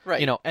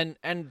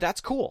 And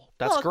that's cool.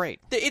 That's great.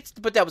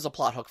 But that was a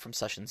plot hook from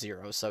Session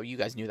 0, so you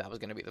guys knew that was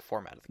going to be the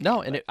format of the game.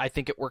 No, and I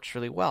think it works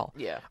really well.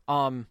 Yeah.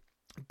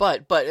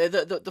 But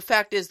the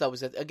fact is, though,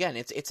 is that, again,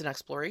 it's an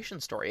exploration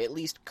story. At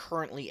least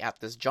currently at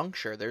this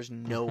juncture, there's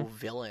no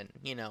villain,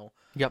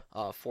 Yep.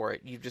 For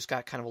it. You've just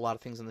got kind of a lot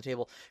of things on the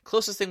table.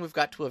 Closest thing we've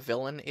got to a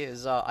villain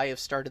is I have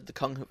started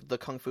the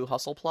Kung Fu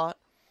Hustle plot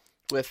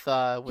with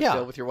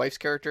your wife's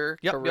character,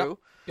 Karu.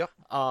 Yep.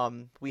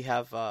 We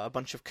have a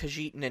bunch of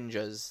Khajiit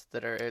ninjas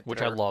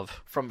which I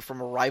love from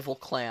a rival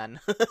clan.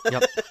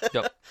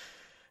 Yep.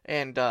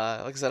 And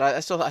like I said, I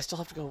still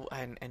have to go,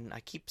 and I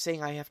keep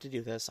saying I have to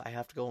do this. I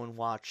have to go and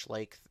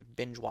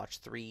binge watch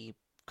 3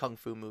 Kung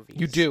Fu movies.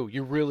 You do.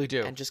 You really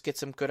do. And just get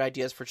some good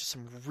ideas for just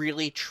some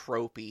really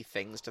tropey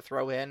things to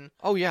throw in.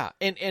 Oh, yeah.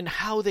 And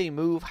how they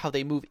move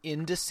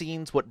into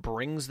scenes, what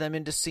brings them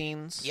into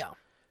scenes. Yeah.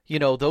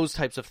 Those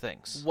types of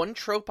things. One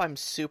trope I'm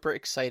super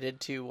excited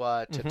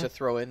to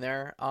throw in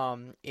there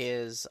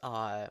is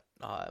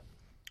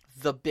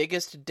the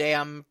biggest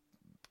damn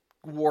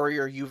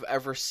warrior you've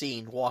ever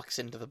seen walks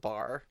into the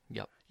bar.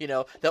 Yep.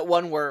 That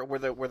one where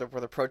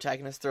the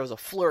protagonist throws a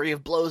flurry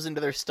of blows into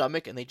their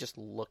stomach and they just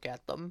look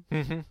at them.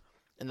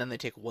 Mm-hmm. and then they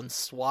take one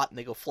swat and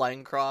they go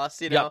flying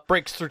across, you Yeah, know?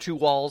 breaks through 2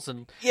 walls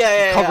and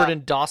Yeah, covered yeah.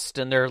 in dust,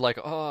 and they're like,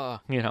 oh,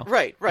 you know.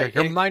 Right.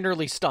 You're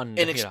minorly stunned.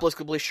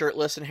 Inexplicably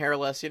shirtless and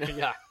hairless, you know?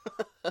 Yeah.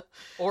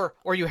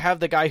 Or you have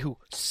the guy who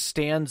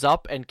stands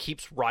up and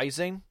keeps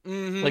rising,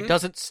 like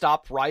doesn't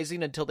stop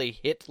rising until they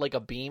hit like a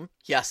beam,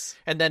 Yes.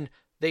 and then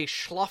they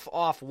slough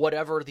off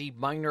whatever the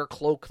minor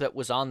cloak that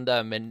was on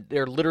them, and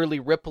they're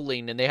literally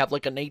rippling, and they have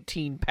like an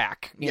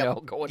 18-pack, you know,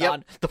 going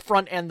on the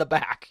front and the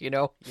back, you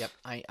know? Yep,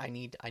 I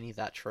need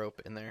that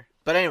trope in there.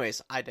 But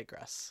anyways, I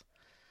digress.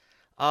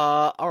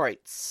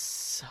 Alright,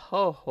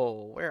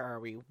 so where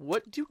are we?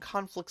 What do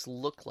conflicts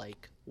look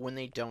like when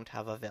they don't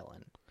have a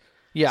villain?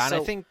 Yeah, So,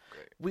 and I think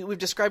we've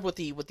described what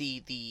the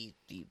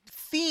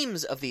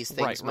themes of these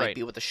things might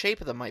be, what the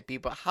shape of them might be,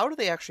 but how do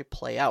they actually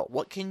play out?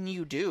 What can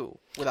you do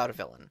without a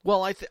villain?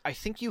 well, I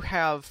think you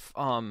have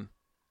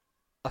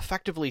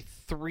effectively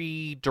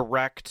 3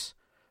 direct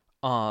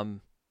I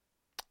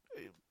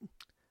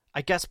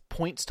guess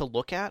points to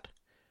look at,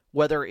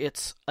 whether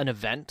it's an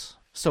event,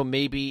 so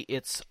maybe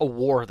it's a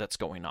war that's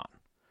going on.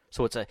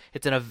 So it's an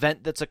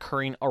event that's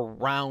occurring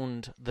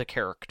around the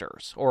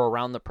characters or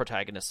around the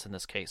protagonists in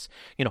this case.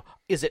 You know,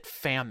 is it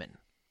famine?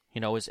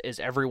 You know, is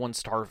everyone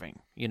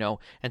starving? You know,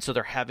 and so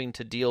they're having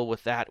to deal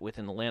with that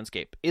within the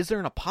landscape. Is there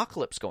an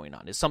apocalypse going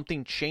on? Is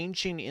something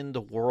changing in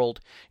the world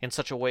in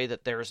such a way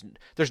that there's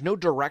no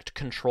direct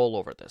control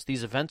over this?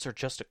 These events are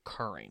just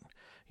occurring.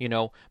 You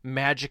know,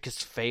 magic is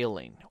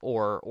failing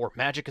or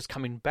magic is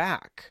coming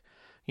back.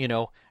 You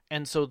know,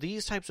 and so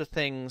these types of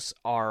things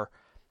are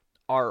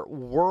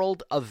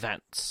world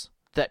events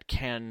that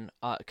can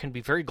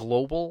be very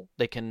global.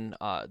 They can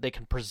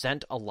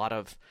present a lot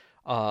of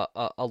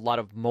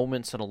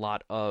moments and a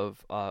lot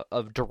of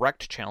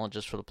direct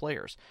challenges for the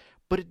players.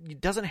 But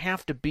it doesn't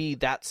have to be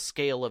that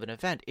scale of an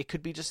event. It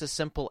could be just as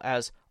simple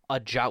as a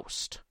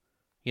joust.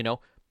 You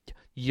know,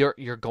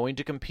 you're going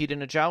to compete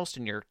in a joust,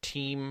 and your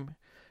team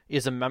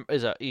is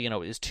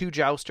 2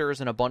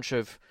 jousters and a bunch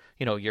of,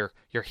 you know, your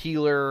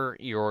healer,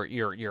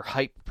 your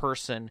hype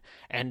person,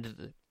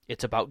 and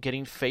it's about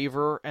getting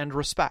favor and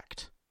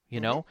respect, you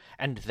know?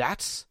 And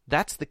that's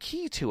the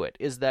key to it,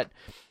 is that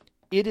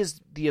it is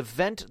the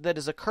event that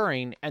is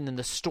occurring and then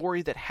the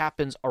story that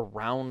happens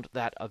around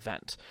that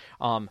event.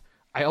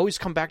 I always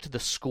come back to the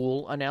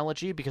school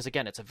analogy because,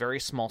 again, it's a very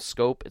small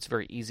scope. It's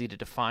very easy to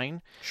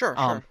define.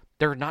 Sure.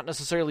 They're not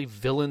necessarily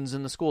villains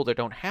in the school. There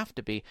don't have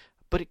to be.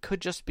 But it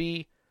could just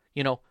be,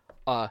 you know,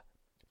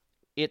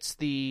 it's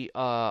the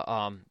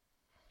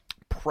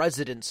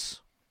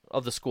presidents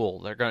of the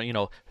school. They're going to, you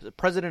know, the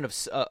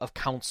president of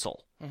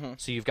council.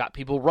 So you've got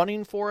people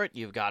running for it.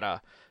 You've got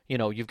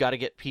to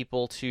get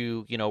people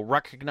to, you know,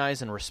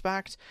 recognize and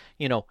respect.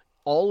 You know,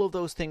 all of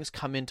those things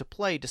come into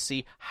play to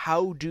see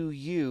how do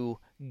you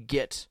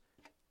get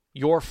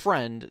your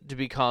friend to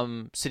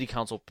become city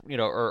council, you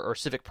know, or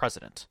civic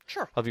president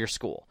of your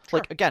school.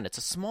 Like, again, it's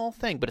a small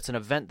thing, but it's an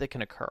event that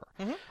can occur.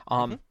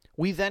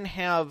 We then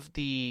have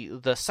the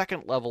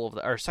second level of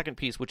our second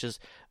piece, which is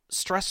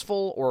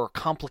stressful or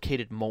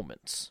complicated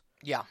moments.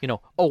 Yeah. You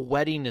know, a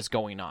wedding is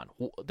going on.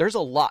 There's a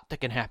lot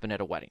that can happen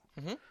at a wedding.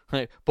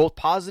 Both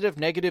positive,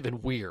 negative,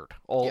 and weird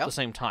all at the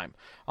same time.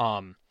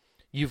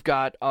 You've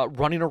got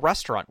running a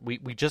restaurant.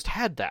 We just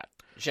had that.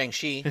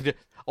 Jiangxi.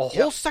 A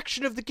whole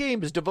section of the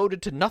game is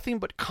devoted to nothing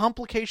but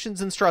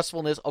complications and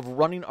stressfulness of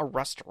running a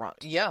restaurant.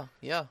 Yeah.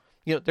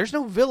 You know, there's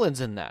no villains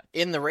in that.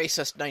 In the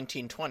racist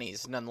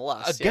 1920s,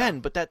 nonetheless.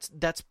 Again, but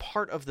that's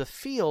part of the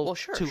feel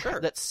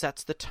that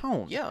sets the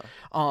tone. Yeah.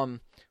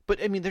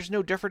 But I mean, there's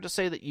no different to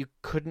say that you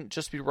couldn't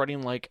just be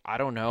running, like, I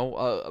don't know,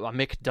 a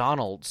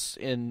McDonald's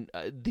in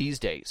these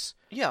days.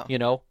 Yeah. You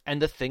know,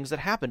 and the things that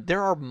happen.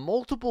 There are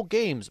multiple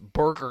games.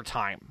 Burger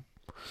Time.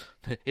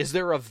 Is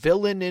there a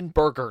villain in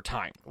Burger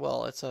Time?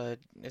 Well, it's an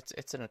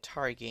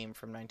Atari game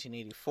from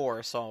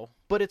 1984, so.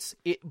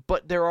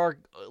 But there are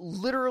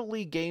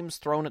literally games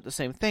thrown at the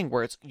same thing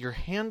where you're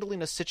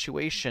handling a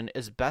situation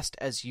as best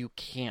as you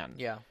can.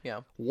 Yeah.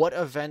 What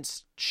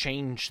events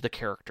change the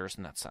characters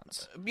in that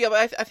sense? Yeah,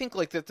 but I think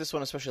like that this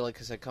one especially, like,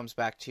 because it comes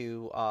back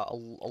to a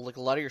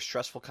lot of your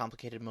stressful,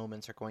 complicated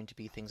moments are going to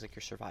be things like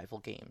your survival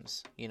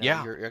games. You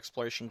know, your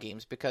exploration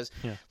games, because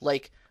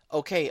like.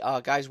 Okay,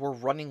 guys, we're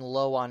running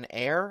low on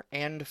air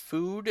and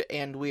food,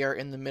 and we are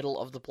in the middle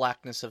of the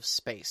blackness of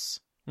space.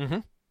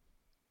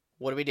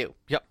 What do we do?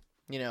 Yep.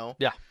 You know?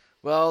 Yeah.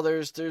 Well,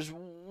 there's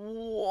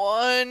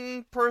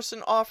one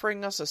person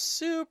offering us a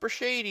super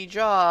shady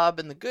job,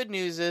 and the good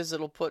news is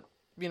it'll put,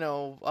 you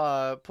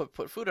know,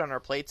 put food on our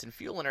plates and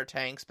fuel in our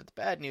tanks, but the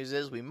bad news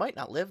is we might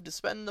not live to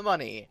spend the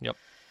money. Yep.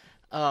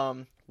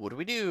 What do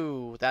we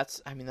do?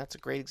 That's a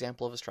great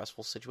example of a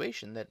stressful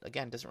situation that,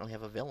 again, doesn't really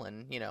have a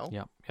villain, you know?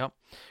 Yep.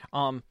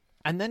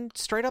 And then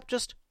straight up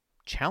just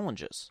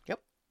challenges. Yep.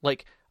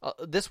 Like,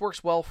 this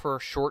works well for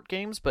short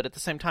games, but at the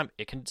same time,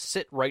 it can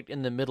sit right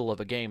in the middle of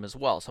a game as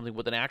well. Something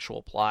with an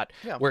actual plot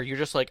where you're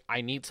just like,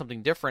 I need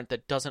something different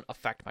that doesn't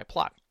affect my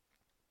plot.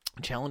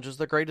 Challenge is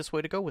the greatest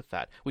way to go with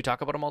that. We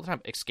talk about them all the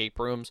time. Escape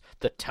rooms,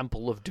 the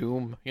Temple of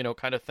Doom, you know,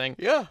 kind of thing.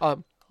 Yeah.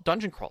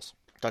 Dungeon crawls.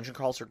 Dungeon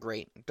crawls are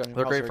great. Dungeon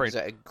They're crawls great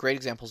are great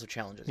examples of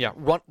challenges. Yeah,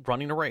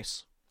 running a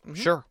race.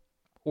 Sure.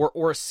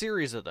 Or a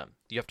series of them.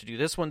 You have to do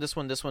this one, this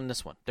one, this one,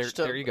 this one.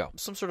 There you go.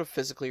 Some sort of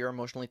physically or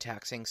emotionally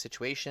taxing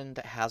situation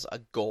that has a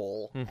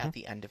goal at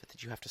the end of it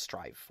that you have to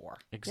strive for.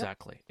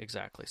 Exactly.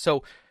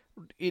 So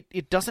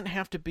it doesn't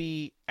have to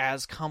be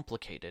as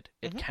complicated.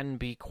 It can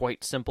be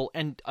quite simple.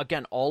 And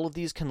again, all of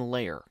these can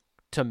layer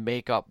to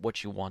make up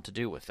what you want to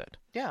do with it.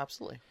 Yeah,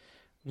 absolutely.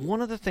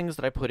 One of the things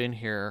that I put in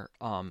here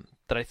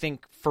that I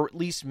think, for at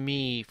least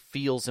me,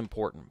 feels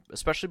important,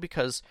 especially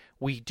because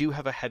we do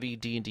have a heavy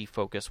D&D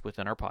focus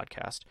within our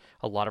podcast.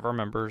 A lot of our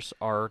members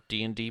are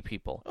D&D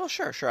people. Oh,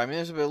 sure. I mean,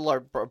 there's a lot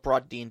of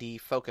broad D&D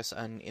focus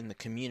in the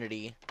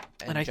community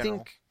and I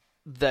think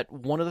that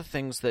one of the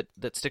things that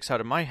sticks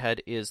out in my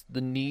head is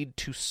the need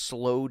to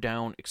slow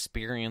down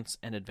experience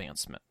and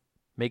advancement.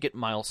 Make it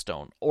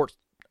milestone,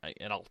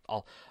 and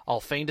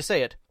I'll feign to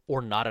say it,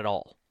 or not at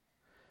all.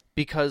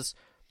 Because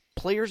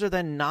players are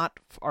then not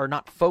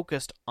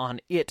focused on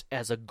it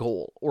as a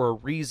goal or a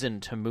reason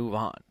to move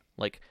on.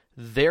 Like,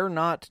 they're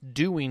not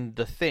doing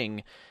the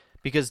thing,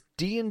 because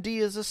D&D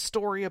is a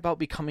story about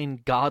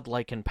becoming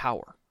godlike in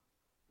power,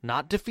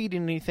 not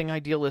defeating anything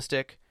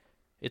idealistic.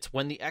 It's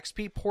when the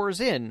XP pours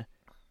in,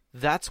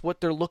 that's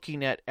what they're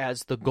looking at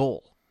as the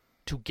goal,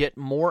 to get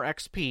more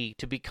XP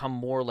to become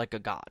more like a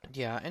god.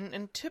 Yeah,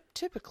 and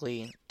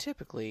typically,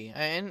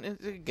 and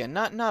again,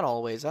 not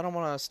always. I don't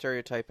want to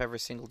stereotype every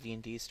single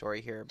D&D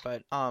story here,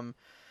 but I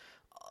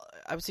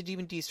would say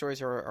D&D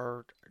stories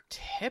are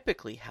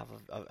typically have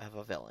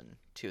a villain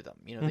to them.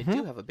 You know, they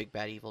do have a big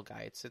bad evil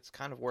guy. It's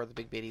kind of where the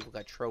big bad evil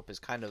guy trope is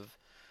kind of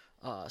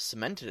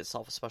cemented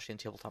itself, especially in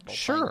tabletop role playing.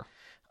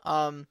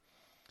 Sure.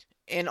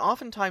 And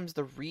oftentimes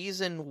the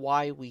reason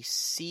why we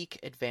seek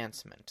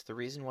advancement, the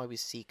reason why we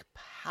seek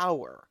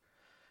power,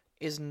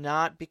 is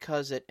not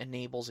because it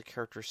enables a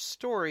character's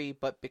story,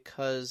 but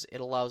because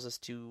it allows us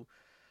to,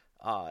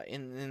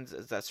 in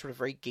that sort of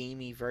very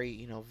gamey,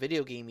 very,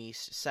 video gamey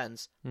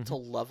sense, to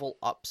level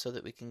up so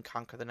that we can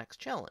conquer the next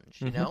challenge.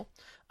 You know,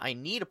 I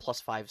need a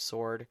 +5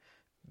 sword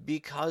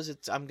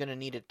because I'm going to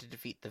need it to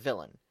defeat the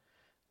villain.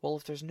 Well,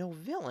 if there's no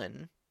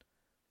villain,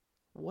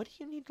 what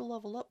do you need to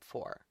level up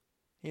for?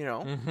 You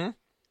know?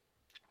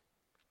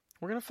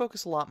 We're going to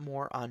focus a lot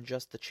more on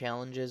just the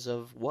challenges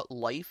of what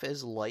life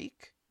is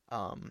like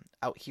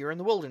out here in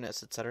the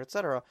wilderness, etc.,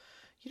 etc.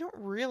 You don't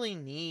really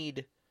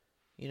need,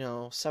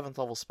 7th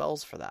level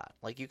spells for that.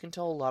 Like, you can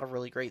tell a lot of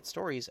really great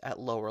stories at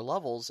lower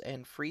levels,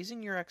 and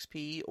freezing your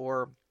XP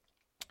or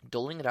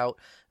doling it out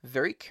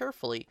very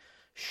carefully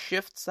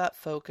shifts that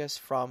focus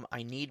from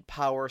I need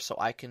power so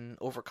I can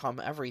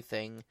overcome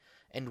everything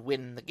and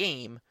win the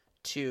game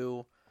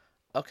to,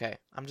 okay,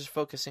 I'm just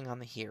focusing on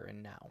the here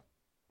and now.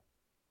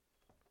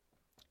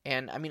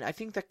 And, I mean, I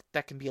think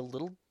that can be a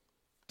little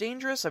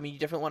dangerous. I mean, you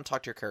definitely want to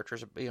talk to your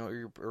characters,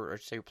 or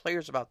say your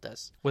players about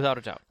this. Without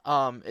a doubt.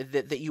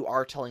 That you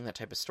are telling that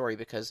type of story,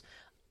 because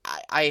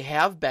I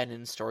have been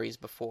in stories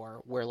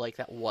before where, like,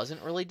 that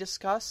wasn't really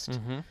discussed,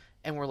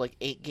 and we're, like,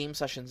 8 game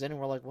sessions in, and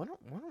we're like, when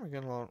am I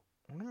going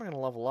to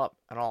level up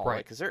at all? Right.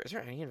 Like, is there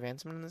any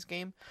advancement in this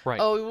game? Right.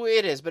 Oh,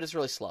 it is, but it's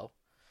really slow.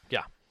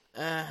 Yeah.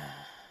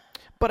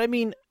 But, I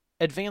mean,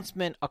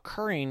 advancement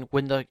occurring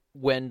when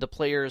the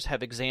players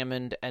have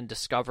examined and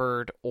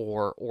discovered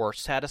or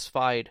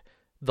satisfied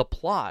the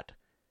plot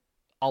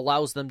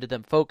allows them to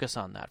then focus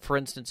on that. For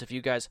instance, if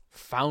you guys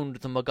found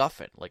the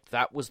MacGuffin, like,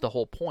 that was the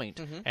whole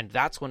point, and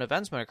that's when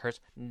advancement occurs.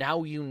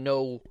 Now you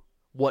know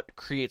what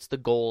creates the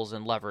goals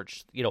and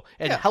leverage,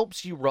 and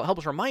helps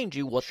remind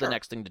you what the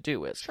next thing to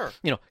do is. Sure.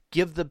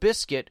 Give the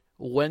biscuit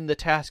when the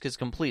task is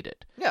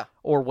completed. Yeah.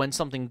 Or when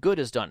something good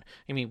is done.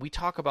 I mean, we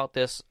talk about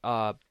this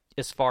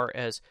as far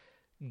as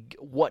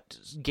what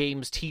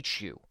games teach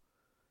you.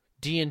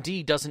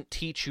 D&D doesn't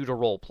teach you to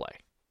role play.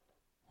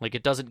 Like,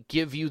 it doesn't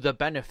give you the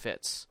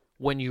benefits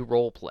when you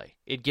role play.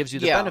 It gives you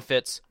the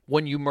benefits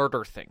when you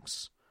murder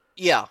things.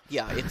 Yeah.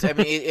 It's, I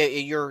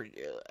mean,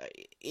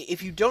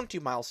 if you don't do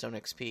milestone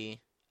XP,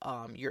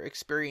 your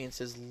experience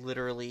is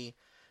literally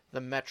the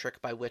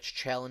metric by which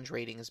challenge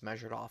rating is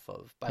measured off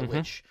of, by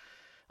which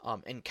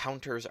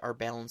encounters are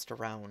balanced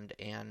around,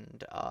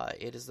 and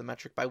it is the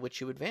metric by which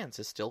you advance,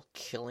 is still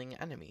killing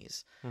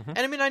enemies. And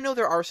I mean, I know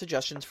there are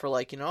suggestions for,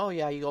 like, you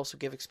also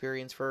give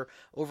experience for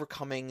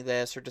overcoming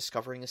this or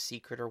discovering a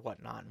secret or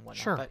whatnot and whatnot.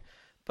 Sure.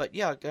 But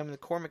yeah, I mean, the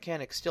core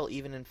mechanic still,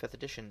 even in 5th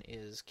edition,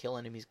 is kill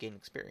enemies, gain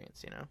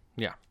experience,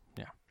 Yeah.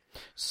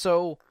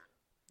 So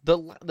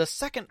the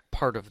second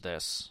part of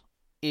this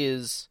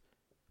is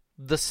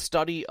the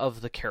study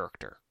of the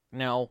character.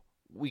 Now,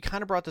 we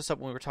kind of brought this up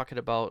when we were talking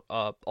about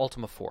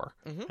Ultima 4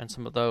 and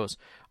some of those.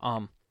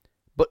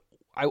 But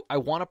I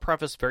want to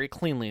preface very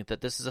cleanly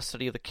that this is a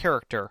study of the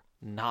character,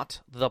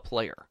 not the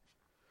player.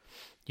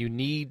 You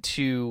need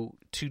to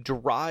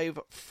derive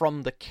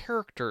from the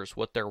characters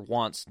what their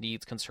wants,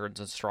 needs, concerns,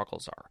 and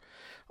struggles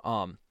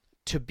are.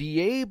 To be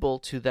able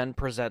to then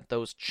present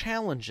those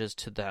challenges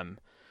to them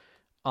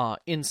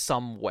in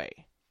some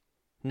way.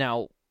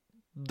 Now,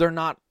 they're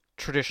not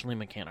traditionally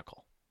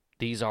mechanical.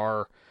 These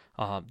are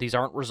These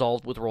aren't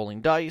resolved with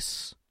rolling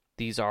dice.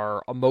 These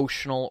are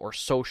emotional or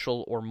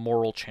social or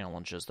moral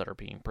challenges that are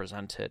being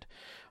presented,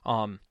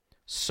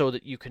 so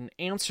that you can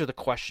answer the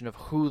question of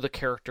who the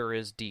character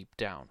is deep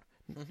down.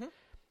 Mm-hmm.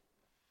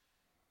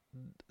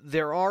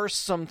 There are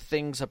some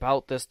things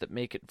about this that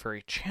make it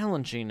very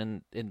challenging,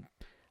 and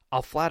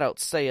I'll flat out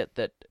say it,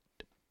 that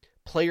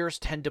players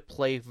tend to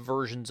play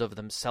versions of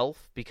themselves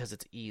because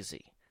it's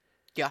easy.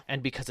 Yeah.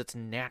 And because it's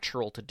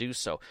natural to do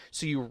so.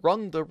 So you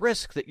run the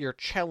risk that you're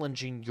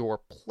challenging your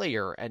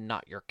player and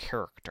not your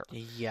character.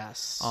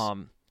 Yes.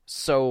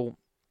 So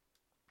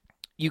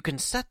you can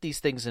set these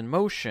things in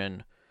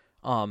motion,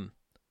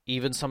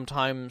 even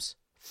sometimes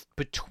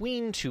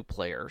between two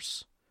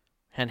players,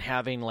 and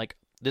having, like,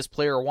 this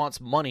player wants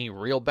money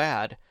real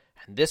bad,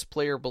 and this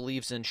player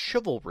believes in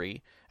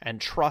chivalry and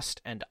trust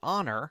and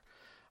honor,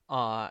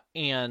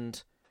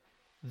 and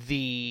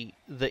the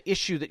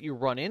issue that you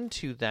run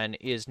into then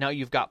is now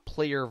you've got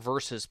player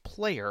versus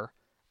player,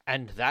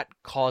 and that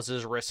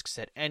causes risks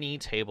at any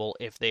table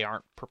if they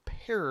aren't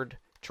prepared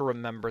to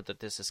remember that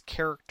this is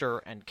character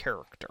and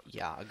character.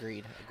 Yeah,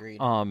 agreed.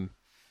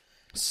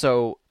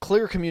 So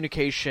clear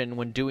communication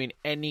when doing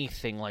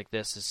anything like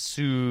this is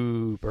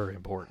super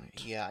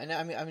important. Yeah, and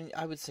I mean,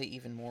 I would say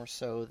even more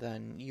so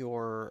than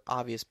your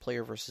obvious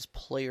player versus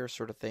player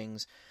sort of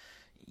things.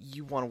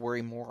 You want to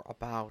worry more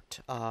about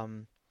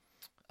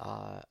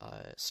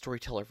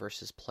storyteller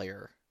versus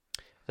player.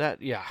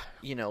 That, yeah,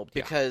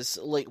 because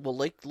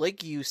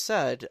like you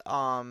said,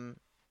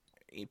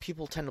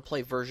 people tend to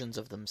play versions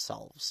of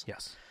themselves.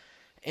 Yes,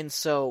 and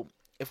so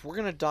if we're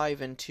going to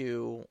dive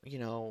into,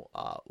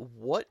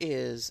 what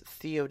is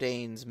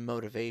Theodane's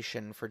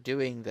motivation for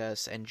doing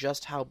this, and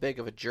just how big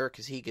of a jerk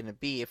is he going to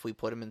be if we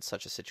put him in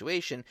such a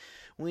situation,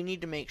 we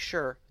need to make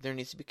sure there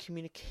needs to be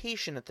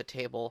communication at the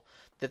table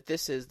that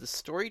this is the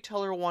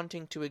storyteller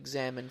wanting to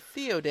examine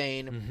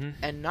Theodane,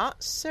 and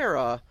not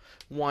Sarah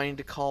wanting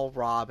to call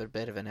Rob a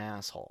bit of an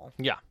asshole.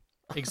 Yeah,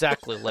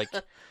 exactly. Like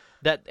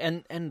that,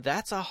 and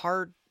that's a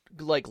hard,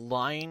 like,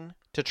 line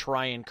to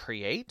try and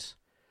create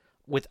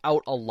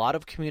without a lot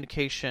of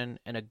communication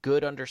and a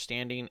good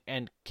understanding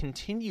and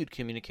continued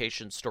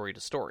communication story to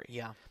story.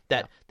 Yeah.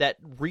 That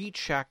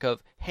recheck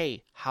of,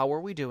 hey, how are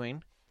we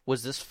doing?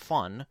 Was this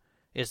fun?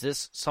 Is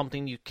this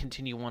something you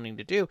continue wanting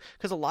to do?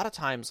 Because a lot of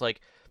times, like,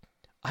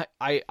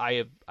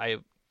 I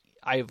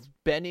have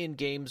been in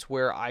games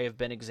where I have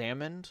been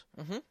examined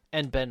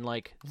and been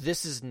like,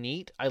 this is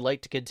neat. I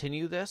like to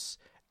continue this.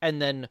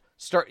 And then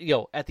start,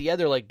 at the end,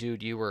 they're like,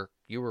 dude, you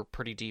were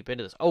pretty deep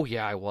into this. Oh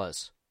yeah, I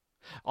was.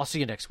 I'll see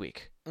you next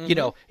week.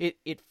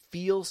 It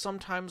feels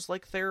sometimes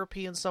like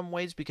therapy in some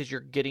ways because you're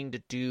getting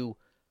to do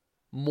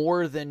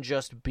more than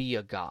just be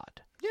a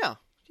god. Yeah,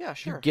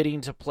 sure. You're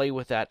getting to play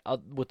with that,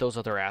 with those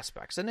other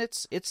aspects, and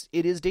it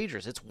is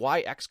dangerous. It's why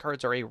X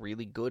cards are a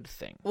really good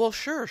thing. Well,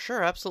 sure,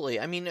 absolutely.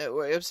 I mean,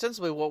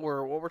 ostensibly, what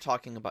we're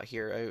talking about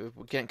here,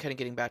 kind of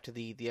getting back to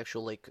the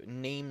actual, like,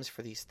 names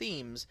for these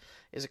themes,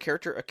 is a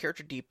character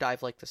deep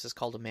dive like this is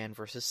called a man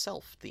versus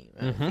self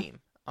theme.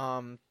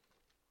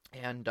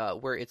 And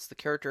where it's the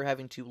character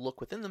having to look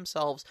within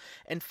themselves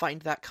and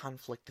find that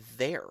conflict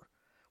there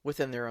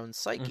within their own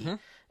psyche,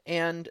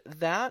 and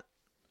that,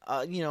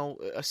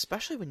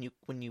 especially when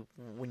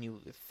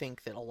you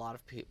think that a lot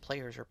of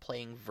players are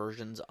playing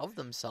versions of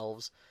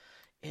themselves,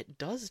 it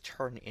does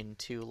turn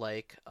into,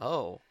 like,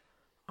 oh,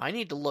 I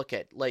need to look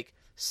at, like,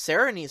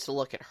 Sarah needs to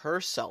look at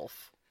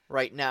herself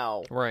right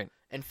now, right,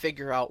 and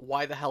figure out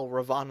why the hell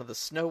Ravana the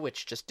Snow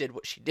Witch just did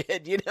what she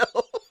did,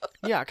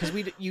 Yeah, because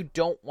you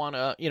don't want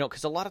to,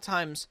 because a lot of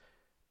times,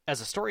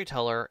 as a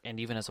storyteller and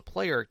even as a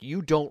player,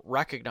 you don't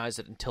recognize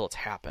it until it's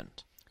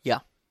happened. Yeah.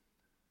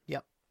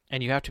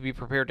 And you have to be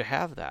prepared to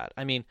have that.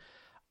 I mean,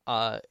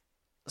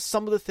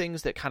 some of the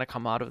things that kind of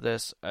come out of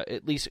this,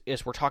 at least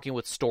as we're talking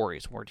with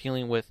stories, we're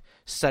dealing with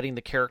setting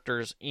the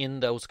characters in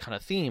those kind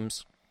of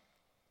themes,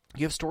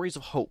 you have stories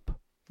of hope.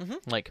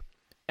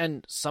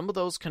 And some of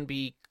those can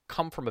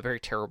come from a very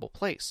terrible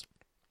place.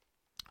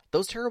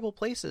 Those terrible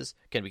places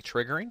can be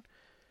triggering.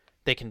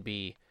 They can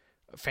be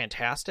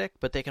fantastic,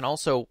 but they can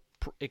also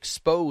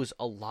expose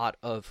a lot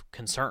of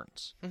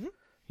concerns,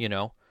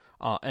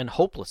 and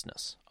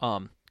hopelessness.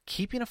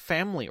 Keeping a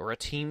family or a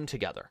team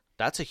together,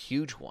 that's a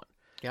huge one.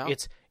 Yeah.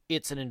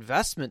 It's an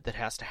investment that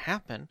has to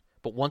happen,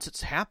 but once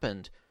it's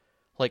happened,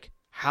 like,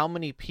 how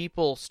many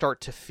people start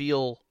to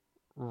feel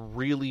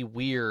really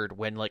weird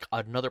when, like,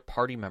 another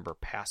party member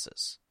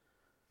passes?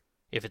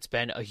 If it's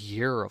been a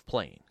year of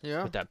playing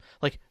with them,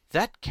 like,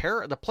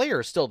 the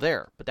player is still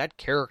there, but that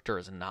character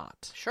is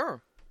not.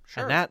 Sure.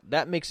 And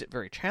that makes it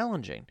very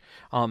challenging.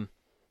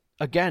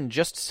 Again,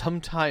 just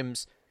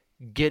sometimes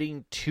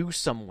getting to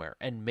somewhere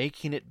and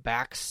making it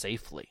back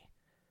safely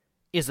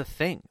is a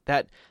thing.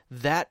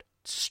 That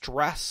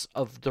stress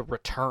of the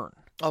return.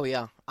 Oh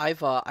yeah,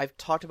 I've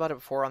talked about it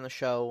before on the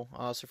show.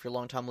 So if you're a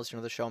long time listener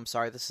to the show, I'm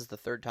sorry. This is the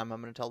third time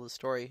I'm going to tell this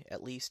story,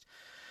 at least.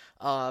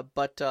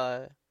 But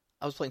I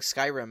was playing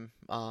Skyrim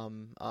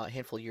a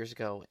handful of years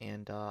ago,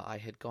 and I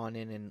had gone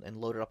in and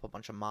loaded up a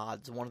bunch of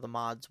mods. One of the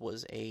mods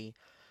was a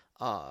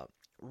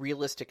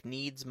realistic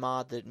needs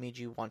mod that made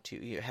you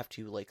have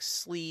to like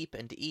sleep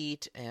and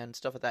eat and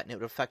stuff like that, and it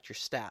would affect your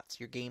stats,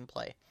 your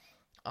gameplay.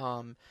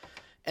 And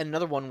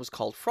another one was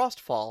called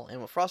Frostfall,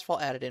 and what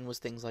Frostfall added in was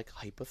things like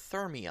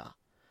hypothermia.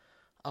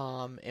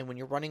 And when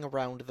you're running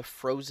around the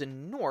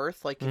frozen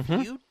north, like if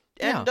you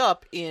end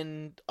up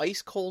in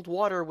ice cold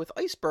water with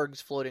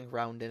icebergs floating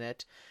around in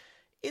it,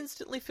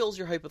 instantly fills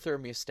your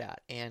hypothermia stat.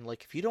 And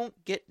like if you don't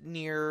get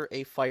near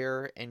a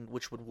fire, and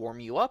which would warm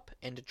you up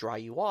and to dry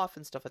you off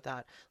and stuff like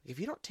that, like if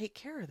you don't take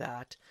care of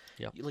that,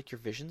 like your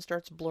vision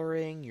starts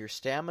blurring, your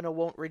stamina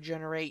won't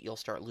regenerate, you'll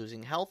start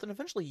losing health, and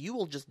eventually you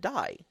will just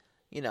die,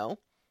 you know.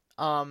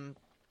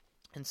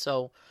 And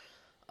so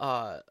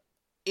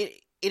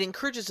it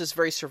encourages this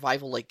very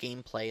survival-like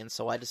gameplay, and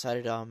so I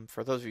decided,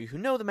 for those of you who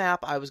know the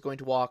map, I was going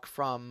to walk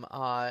from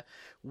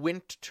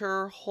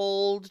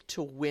Winterhold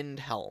to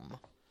Windhelm.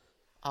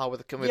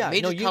 With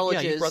major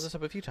colleges. you brought this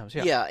up a few times,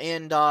 Yeah,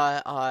 and,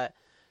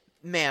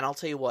 man, I'll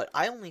tell you what,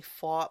 I only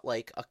fought,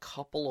 like, a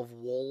couple of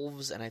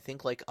wolves and I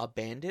think, like, a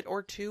bandit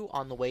or two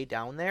on the way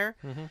down there.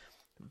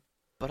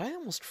 But I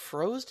almost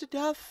froze to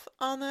death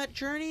on that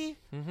journey.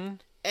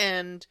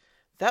 And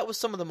that was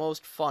some of the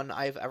most fun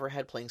I've ever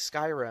had playing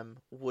Skyrim,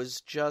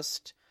 was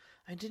just...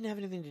 I didn't have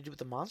anything to do with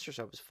the monsters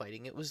I was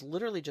fighting. It was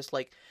literally just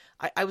like...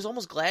 I was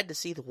almost glad to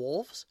see the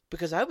wolves,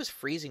 because I was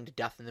freezing to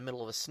death in the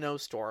middle of a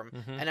snowstorm,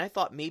 and I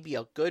thought maybe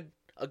a good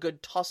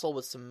tussle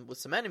with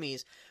some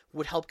enemies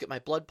would help get my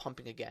blood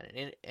pumping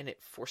again, and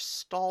it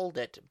forestalled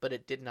it, but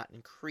it did not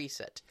increase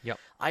it.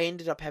 I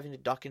ended up having to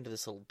duck into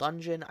this little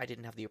dungeon. I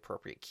didn't have the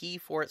appropriate key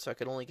for it, so I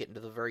could only get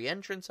into the very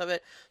entrance of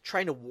it,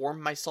 trying to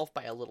warm myself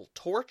by a little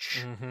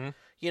torch.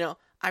 You know,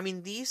 I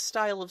mean, these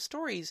style of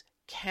stories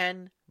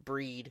can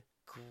breed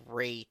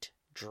great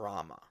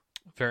drama.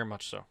 Very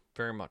much so.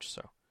 Very much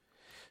so.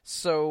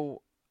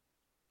 So,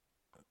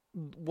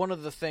 one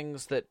of the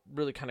things that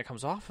really kind of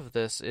comes off of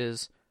this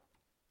is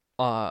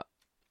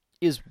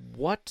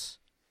what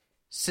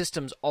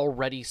systems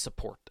already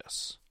support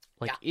this?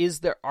 Like,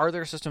 are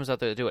there systems out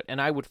there that do it?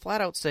 And I would flat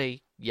out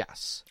say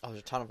yes. Oh, there's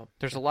a ton of them.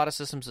 There's a lot of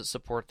systems that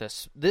support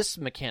this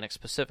mechanic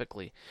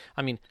specifically.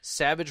 I mean,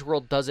 Savage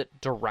World does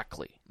it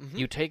directly.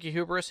 You take a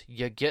hubris,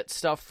 you get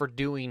stuff for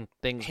doing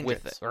things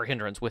with it, or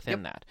hindrance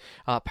within that.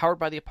 Powered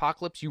by the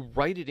Apocalypse, you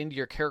write it into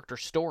your character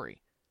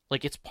story.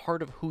 Like, it's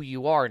part of who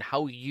you are and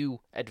how you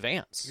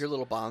advance. Your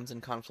little bonds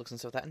and conflicts and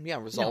stuff like that.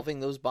 And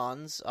resolving those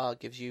bonds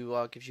gives you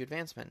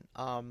advancement.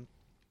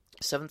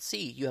 7th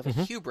Sea, you have a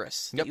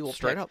hubris that you will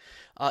straight pick.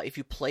 If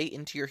you play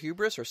into your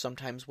hubris, or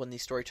sometimes when the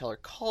storyteller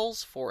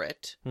calls for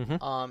it,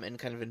 and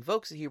kind of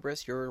invokes the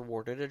hubris, you're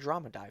awarded a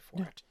drama die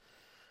for it.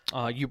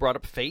 You brought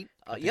up Fate.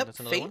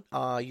 Fate.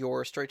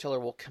 Your storyteller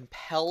will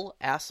compel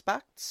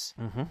aspects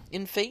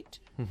in Fate,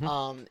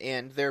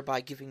 and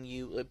thereby giving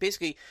you,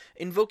 basically,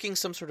 invoking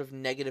some sort of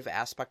negative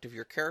aspect of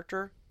your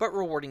character, but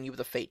rewarding you with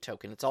a Fate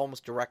token. It's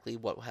almost directly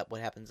what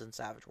happens in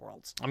Savage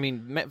Worlds. I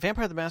mean,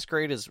 Vampire the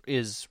Masquerade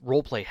is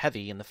roleplay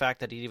heavy in the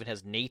fact that it even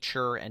has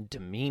nature and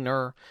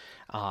demeanor,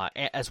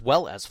 as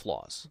well as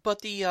flaws.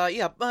 But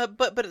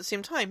but at the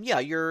same time,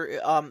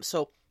 you're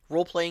so.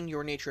 Role-playing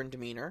your nature and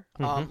demeanor,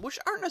 which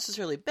aren't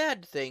necessarily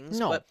bad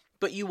things,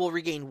 but you will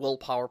regain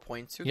willpower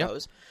points through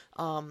those.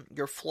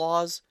 Your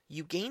flaws,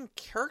 you gain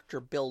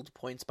character build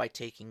points by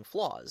taking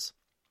flaws.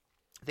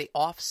 They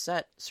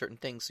offset certain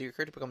things, so your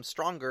character becomes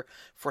stronger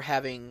for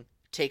having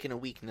taken a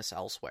weakness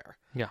elsewhere.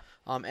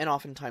 And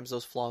oftentimes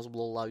those flaws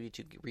will allow you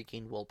to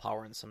regain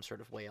willpower in some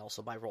sort of way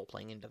also by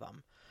role-playing into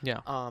them.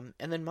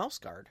 And then Mouse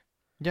Guard.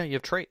 Yeah, you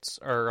have traits,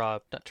 or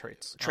not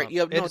traits.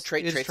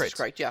 Traits,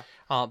 correct,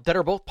 that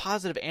are both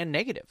positive and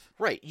negative.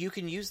 Right, you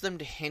can use them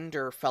to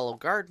hinder fellow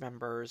guard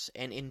members,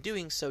 and in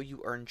doing so, you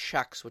earn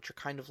checks, which are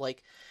kind of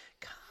like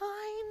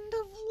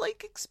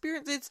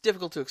experience. It's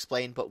difficult to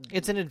explain, but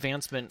it's an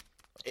advancement.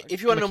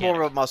 If you want to know more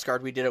about Mouse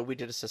Guard, we did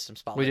a system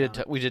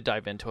spotlight. We did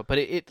dive into it, but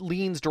it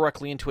leans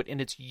directly into it, and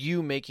it's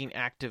you making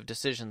active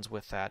decisions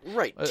with that,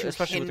 right?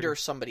 To hinder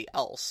somebody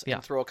else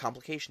and throw a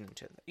complication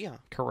into it. Yeah,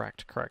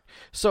 correct.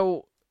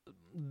 So.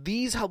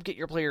 These help get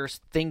your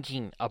players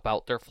thinking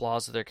about their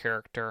flaws of their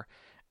character,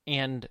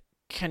 and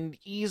can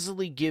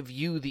easily give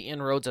you the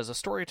inroads as a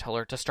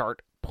storyteller to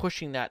start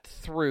pushing that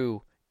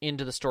through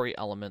into the story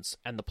elements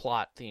and the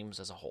plot themes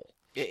as a whole.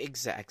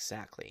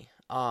 Exactly.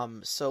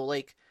 So,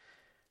 like,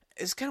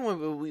 it's kind of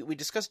when we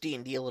discussed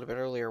D&D a little bit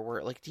earlier,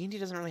 where, like, D&D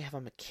doesn't really have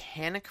a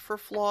mechanic for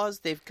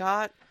flaws. They've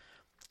got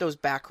those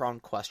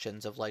background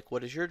questions of, like,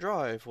 what is your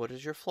drive? What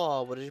is your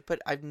flaw?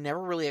 But I've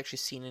never really actually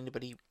seen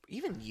anybody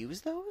even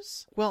use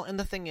those. Well, and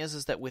the thing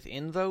is that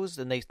within those,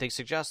 and they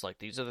suggest, like,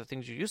 these are the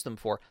things you use them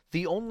for.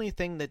 The only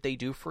thing that they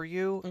do for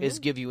you is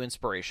give you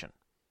inspiration.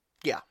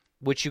 Yeah.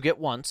 Which you get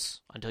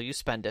once until you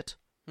spend it.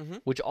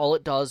 Which all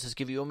it does is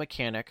give you a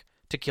mechanic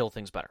to kill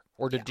things better,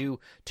 or to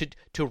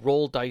to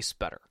roll dice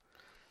better.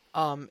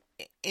 And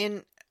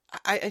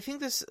I think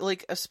this,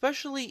 like,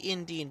 especially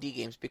in D&D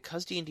games,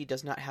 because D&D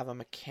does not have a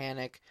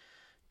mechanic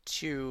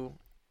to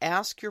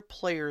ask your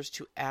players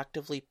to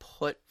actively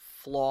put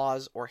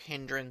flaws or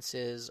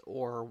hindrances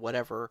or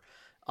whatever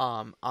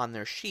on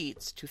their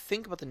sheets to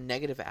think about the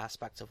negative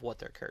aspects of what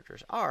their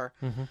characters are.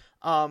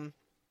 Mm-hmm.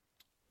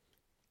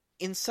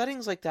 In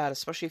settings like that,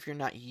 especially if you're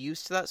not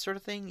used to that sort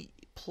of thing,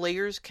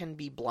 players can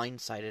be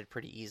blindsided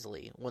pretty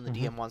easily when the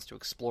DM wants to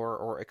explore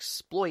or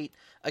exploit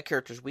a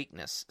character's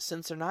weakness,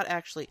 since they're not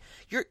actually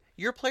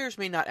your players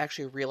may not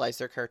actually realize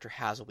their character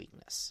has a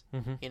weakness.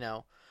 You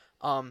know,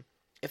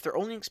 if their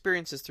only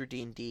experience is through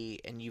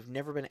D&D and you've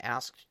never been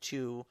asked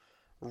to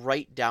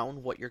write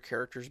down what your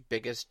character's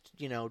biggest,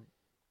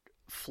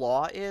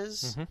 flaw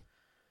is,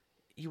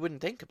 you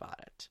wouldn't think about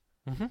it.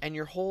 And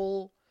your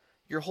whole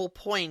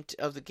point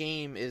of the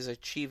game is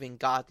achieving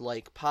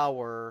godlike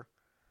power.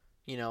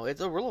 We're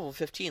level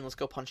 15. Let's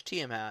go punch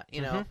Tiamat.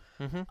 Your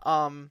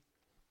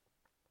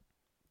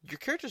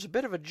character's a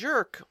bit of a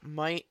jerk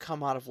might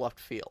come out of left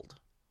field.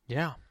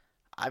 Yeah.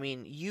 I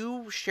mean,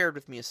 you shared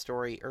with me a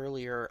story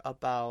earlier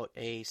about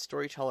a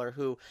storyteller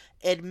who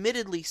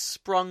admittedly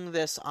sprung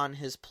this on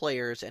his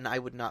players, and I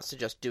would not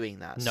suggest doing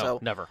that. No, so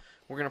never.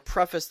 We're going to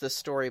preface this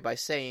story by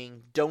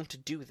saying,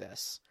 don't do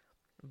this,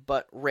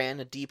 but ran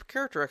a deep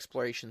character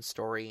exploration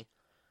story,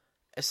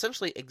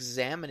 essentially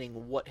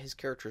examining what his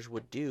characters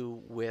would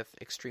do with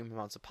extreme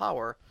amounts of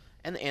power,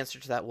 and the answer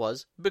to that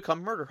was,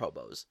 become murder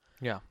hobos.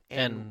 Yeah.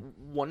 And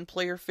one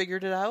player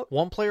figured it out?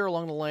 One player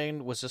along the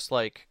lane was just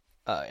like,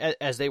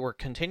 as they were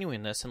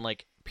continuing this, and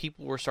like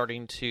people were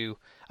starting to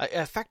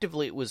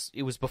effectively it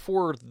was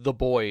before The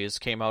Boys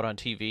came out on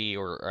TV,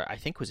 or I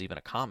think was even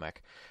a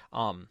comic,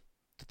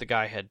 that the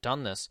guy had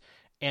done this,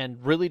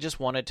 and really just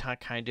wanted to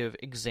kind of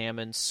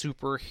examine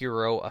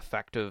superhero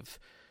effective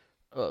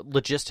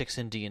logistics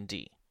in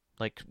D&D.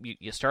 Like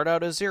you start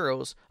out as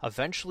zeros,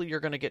 eventually you're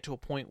going to get to a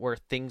point where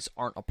things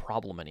aren't a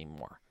problem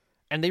anymore,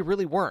 and they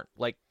really weren't.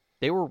 Like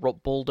they were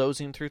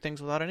bulldozing through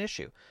things without an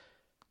issue.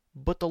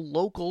 But the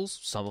locals,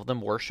 some of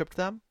them worshipped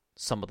them,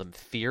 some of them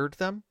feared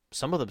them,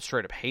 some of them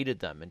straight up hated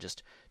them and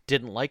just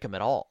didn't like them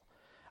at all.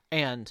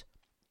 And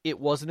it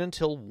wasn't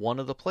until one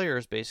of the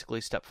players basically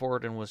stepped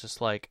forward and was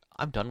just like,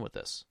 I'm done with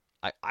this.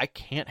 I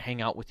can't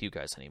hang out with you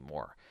guys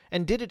anymore.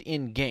 And did it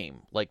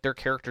in-game. Like, their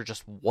character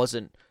just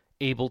wasn't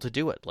able to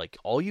do it. Like,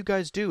 all you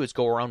guys do is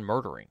go around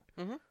murdering.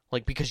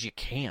 Like, because you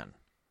can.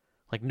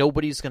 Like,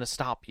 nobody's going to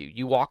stop you.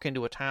 You walk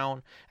into a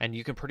town, and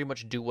you can pretty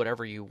much do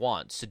whatever you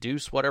want.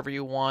 Seduce whatever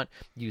you want,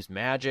 use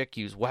magic,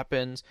 use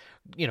weapons,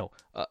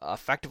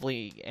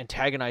 effectively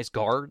antagonize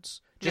guards.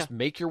 Just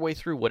make your way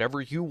through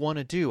whatever you want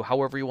to do,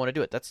 however you want to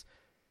do it.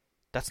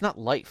 That's not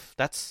life.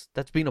 That's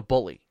being a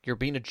bully. You're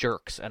being a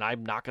jerk, and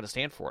I'm not going to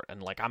stand for it.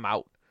 And, like, I'm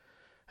out.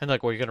 And,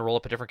 like, well, you're going to roll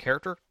up a different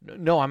character?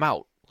 No, I'm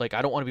out. Like,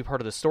 I don't want to be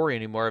part of the story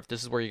anymore if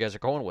this is where you guys are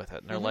going with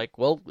it. And they're like,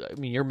 well, I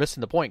mean, you're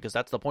missing the point, because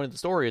that's the point of the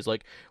story is,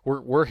 like,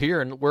 we're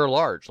here and we're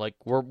large. Like,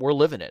 we're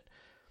living it.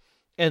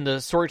 And the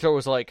storyteller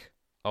was like,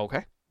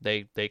 okay,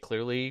 they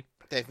clearly...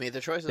 They've made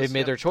their choices. They've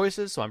made their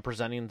choices, so I'm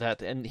presenting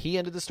that. And he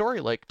ended the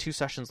story, like, 2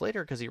 sessions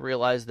later, because he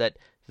realized that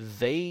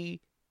they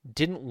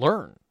didn't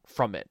learn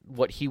from it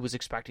what he was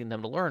expecting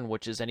them to learn,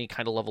 which is any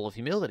kind of level of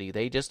humility.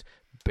 They just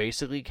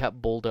basically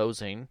kept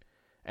bulldozing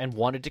and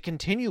wanted to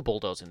continue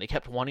bulldozing. They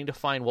kept wanting to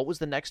find what was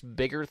the next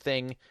bigger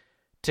thing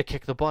to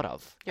kick the butt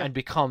of and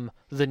become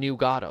the new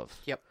god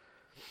of.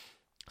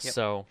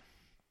 So,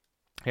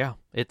 yeah,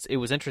 it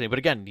was interesting. But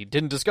again, he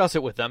didn't discuss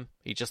it with them.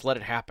 He just let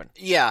it happen.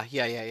 Yeah.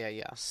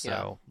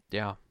 So,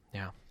 yeah.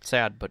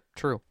 Sad, but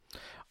true.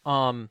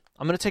 I'm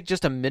going to take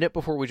just a minute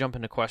before we jump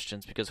into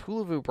questions, because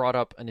Hulavu brought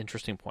up an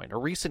interesting point. A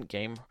recent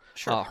game,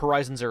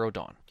 Horizon Zero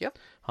Dawn,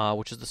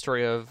 which is the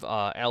story of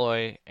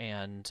Aloy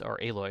and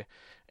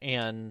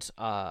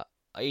a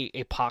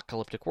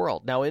apocalyptic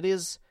world. Now, it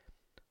is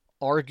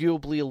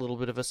arguably a little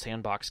bit of a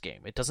sandbox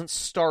game. It doesn't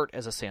start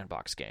as a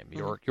sandbox game.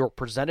 You're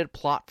presented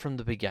plot from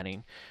the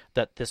beginning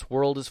that this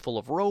world is full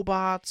of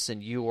robots,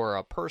 and you are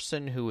a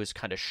person who is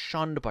kind of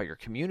shunned by your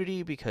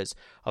community because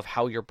of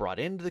how you're brought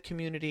into the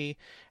community,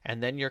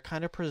 and then you're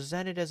kind of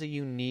presented as a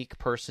unique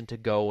person to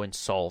go and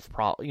solve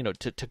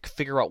to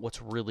figure out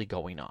what's really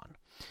going on.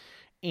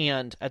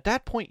 And at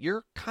that point,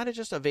 you're kind of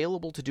just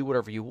available to do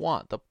whatever you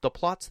want. The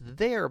plot's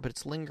there, but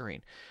it's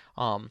lingering.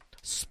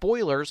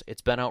 Spoilers,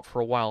 it's been out for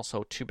a while,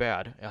 so too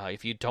bad.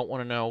 If you don't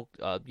want to know,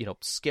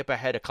 skip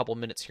ahead a couple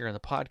minutes here in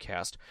the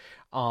podcast.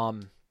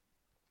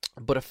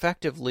 But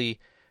effectively,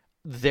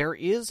 there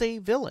is a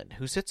villain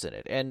who sits in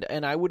it.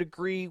 And I would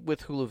agree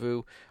with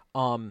Hulavu.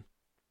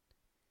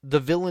 The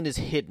villain is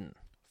hidden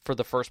for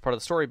the first part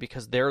of the story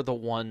because they're the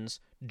ones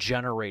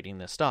generating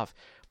this stuff.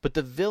 But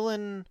the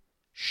villain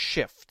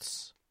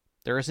shifts.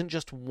 There isn't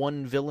just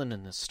one villain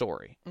in this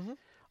story.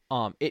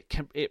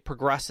 It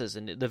progresses,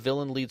 and the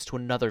villain leads to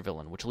another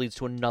villain, which leads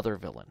to another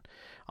villain.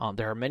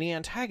 There are many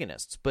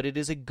antagonists, but it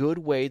is a good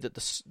way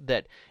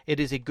that it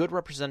is a good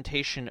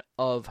representation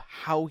of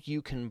how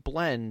you can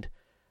blend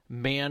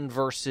man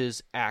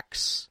versus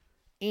X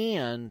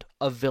and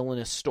a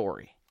villainous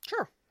story.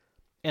 Sure.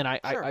 And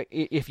Sure.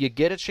 if you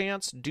get a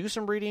chance, do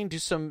some reading, do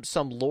some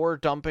lore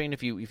dumping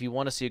if you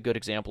want to see a good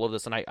example of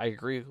this. And I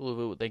agree,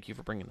 Lulu. Thank you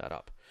for bringing that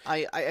up.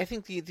 I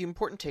think the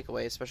important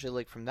takeaway, especially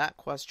like from that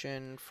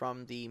question,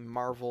 from the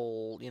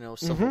Marvel,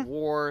 Civil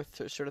War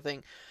sort of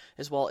thing,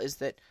 as well, is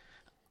that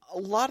a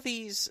lot of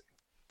these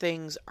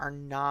things are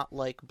not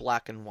like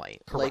black and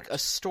white. Correct. Like a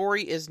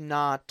story is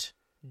not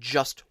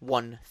just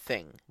one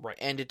thing, Right?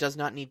 And it does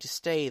not need to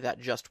stay that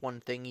just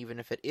one thing, even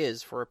if it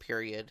is for a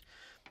period.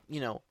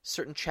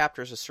 Certain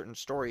chapters of certain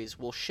stories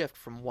will shift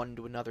from one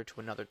to another to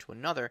another to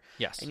another.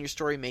 Yes. And your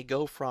story may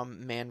go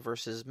from man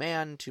versus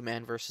man to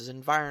man versus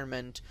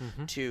environment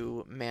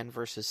to man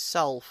versus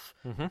self,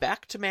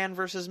 back to man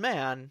versus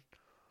man.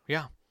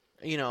 Yeah.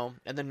 And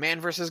then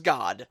man versus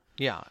God.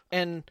 Yeah.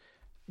 And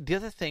the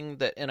other thing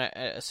that, and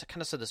I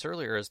kind of said this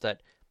earlier, is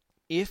that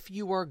if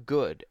you are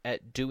good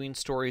at doing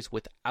stories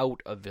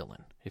without a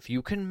villain, if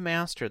you can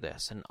master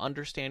this and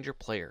understand your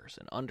players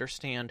and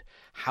understand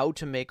how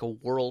to make a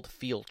world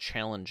feel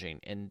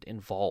challenging and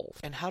involved,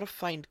 and how to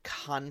find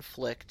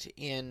conflict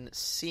in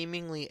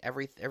seemingly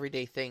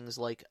everyday things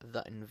like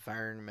the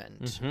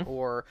environment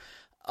or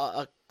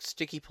a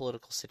sticky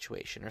political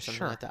situation or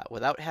something like that,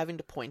 without having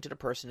to point at a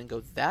person and go,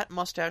 that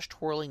mustache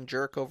twirling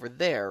jerk over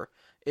there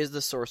is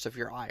the source of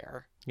your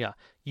ire. Yeah,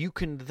 you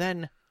can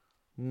then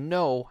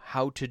know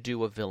how to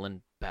do a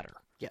villain better.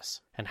 Yes.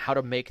 And how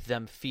to make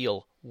them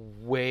feel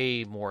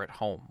way more at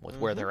home with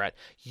where they're at,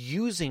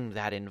 using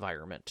that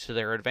environment to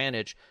their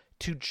advantage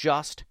to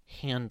just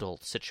handle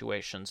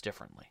situations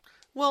differently.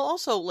 Well,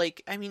 also,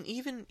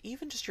 even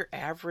just your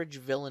average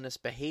villainous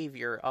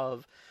behavior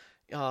of,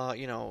 ha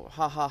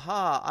ha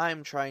ha,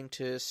 I'm trying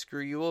to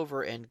screw you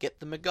over and get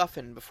the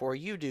MacGuffin before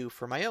you do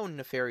for my own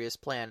nefarious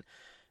plan,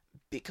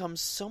 becomes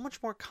so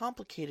much more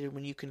complicated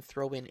when you can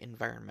throw in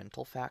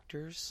environmental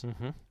factors,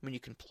 when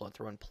you can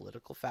throw in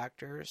political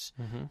factors,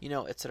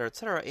 et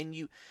cetera, and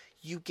you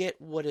get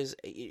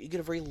you get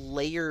a very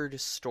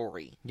layered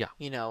story. Yeah,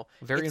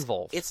 very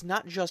involved. It's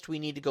not just we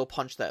need to go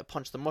punch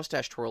the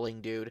mustache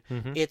twirling dude.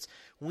 It's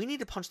we need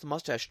to punch the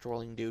mustache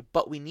twirling dude,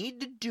 but we need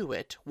to do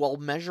it while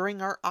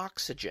measuring our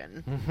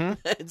oxygen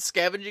and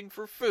scavenging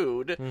for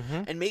food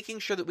and making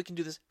sure that we can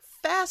do this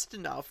fast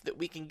enough that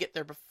we can get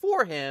there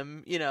before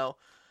him.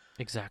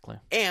 Exactly.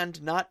 And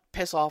not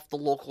piss off the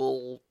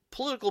local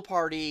political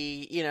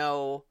party,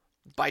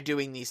 by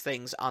doing these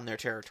things on their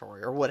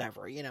territory or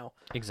whatever,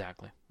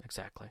 Exactly.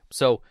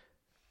 So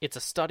it's a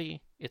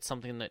study. It's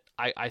something that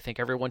I think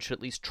everyone should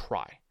at least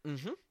try.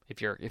 If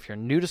you're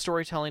new to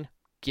storytelling,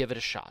 give it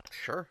a shot.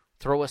 Sure.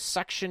 Throw a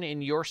section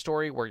in your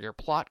story where your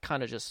plot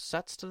kind of just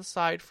sets to the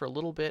side for a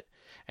little bit,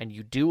 and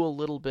you do a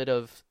little bit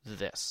of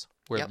this,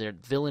 where the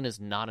villain is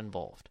not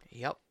involved.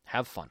 Yep.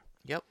 Have fun.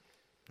 Yep.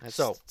 That's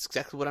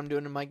exactly what I'm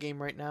doing in my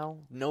game right now.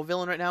 No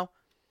villain right now,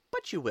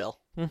 but you will.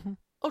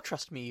 Oh,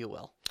 trust me, you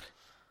will.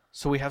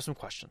 So we have some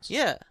questions.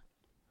 Yeah.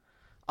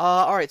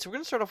 All right, so we're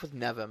going to start off with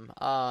Nevim.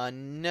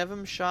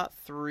 Nevim shot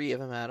 3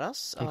 of them at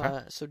us.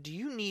 Okay. So do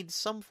you need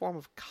some form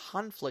of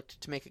conflict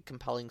to make a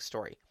compelling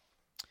story?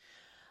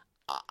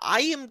 I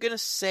am going to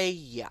say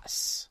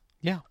yes.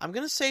 Yeah. I'm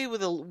going to say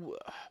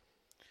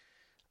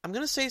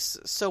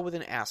so with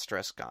an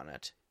asterisk on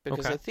it.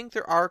 Because I think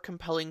there are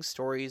compelling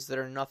stories that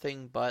are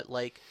nothing but,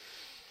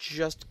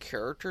 just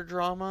character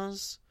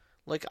dramas.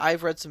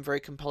 I've read some very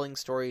compelling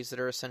stories that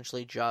are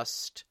essentially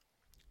just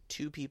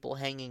two people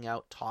hanging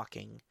out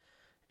talking,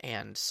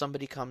 and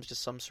somebody comes to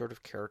some sort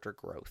of character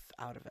growth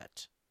out of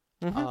it.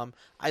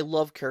 I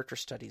love character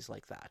studies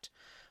like that.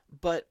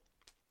 But,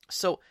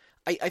 so,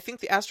 I think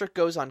the asterisk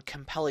goes on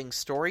compelling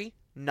story,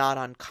 not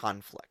on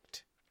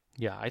conflict.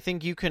 Yeah, I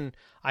think you can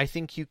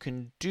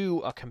do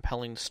a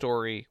compelling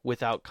story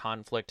without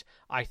conflict.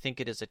 I think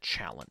it is a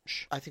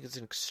challenge. I think it's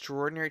an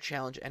extraordinary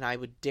challenge, and I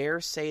would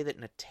dare say that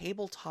in a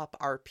tabletop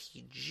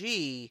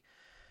RPG,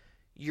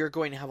 you're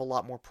going to have a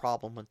lot more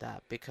problem with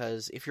that,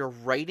 because if you're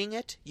writing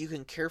it, you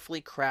can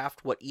carefully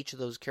craft what each of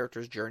those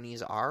characters'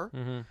 journeys are.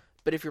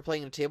 But if you're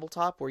playing a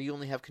tabletop where you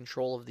only have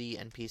control of the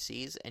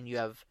NPCs and you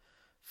have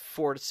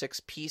 4 to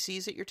 6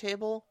 PCs at your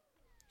table,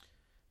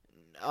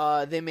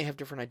 they may have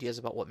different ideas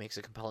about what makes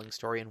a compelling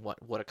story and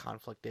what a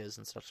conflict is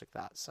and stuff like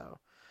that. So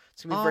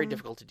it's going to be very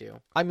difficult to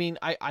do. I mean,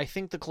 I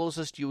think the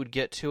closest you would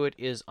get to it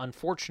is,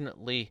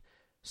 unfortunately,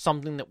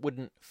 something that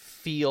wouldn't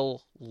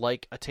feel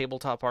like a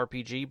tabletop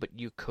RPG, but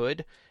you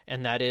could,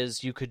 and that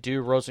is you could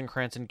do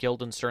Rosencrantz and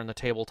Guildenstern, the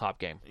tabletop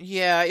game.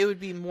 Yeah, it would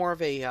be more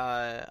of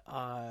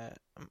a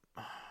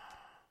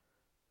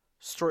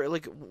story,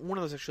 one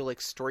of those actually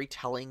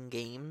storytelling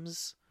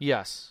games.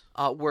 Yes.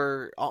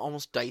 Where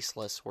almost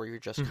diceless, where you're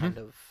just kind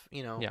of,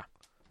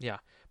 Yeah.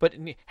 But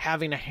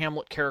having a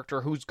Hamlet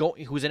character who's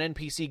an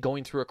NPC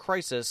going through a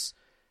crisis,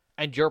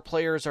 and your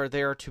players are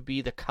there to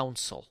be the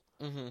counsel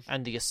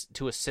and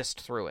to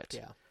assist through it.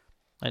 Yeah.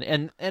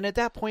 And at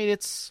that point,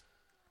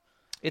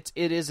 it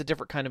is a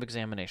different kind of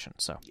examination.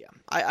 So yeah,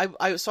 I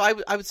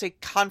would say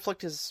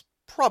conflict is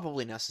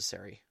probably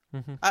necessary.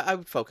 I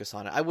would focus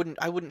on it. I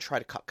wouldn't try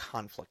to cut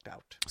conflict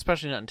out,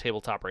 especially not in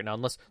tabletop right now,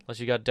 unless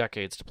you got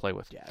decades to play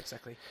with. Yeah,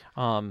 exactly.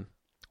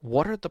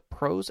 What are the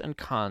pros and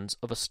cons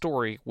of a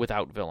story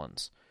without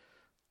villains?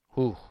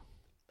 Ooh.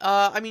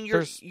 I mean,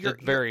 you're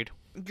varied.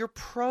 Your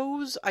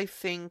pros, I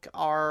think,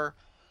 are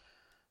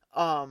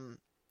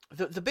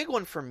the big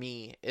one for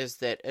me is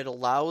that it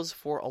allows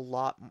for a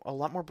lot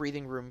more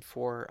breathing room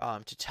for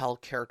to tell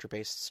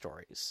character-based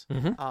stories.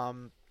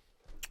 Mm-hmm.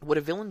 What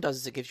a villain does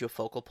is it gives you a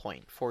focal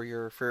point for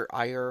your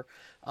ire,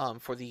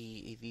 for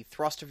the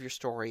thrust of your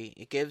story.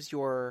 It gives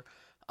your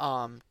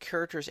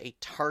characters a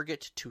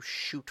target to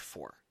shoot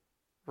for,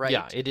 right?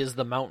 Yeah, it is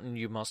the mountain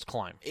you must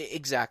climb.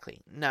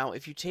 Exactly. Now,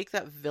 if you take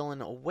that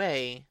villain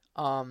away,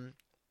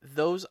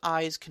 those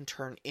eyes can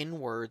turn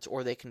inwards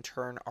or they can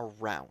turn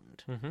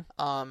around.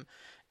 Mm-hmm.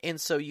 And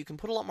so you can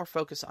put a lot more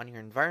focus on your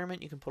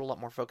environment. You can put a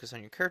lot more focus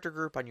on your character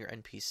group, on your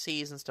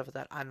NPCs and stuff like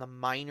that, on the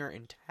minor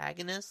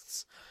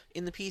antagonists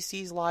in the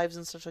PC's lives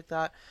and stuff like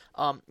that,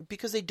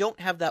 because they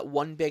don't have that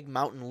one big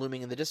mountain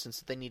looming in the distance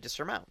that they need to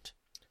surmount.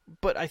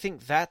 But I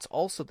think that's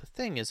also the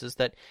thing is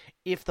that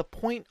if the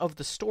point of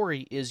the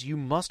story is you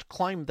must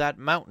climb that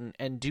mountain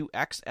and do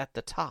X at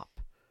the top,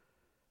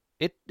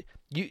 it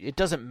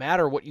doesn't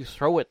matter what you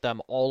throw at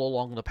them all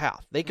along the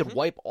path. They could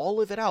wipe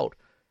all of it out,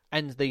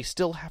 and they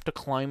still have to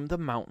climb the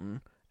mountain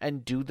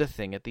and do the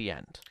thing at the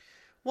end.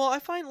 Well, I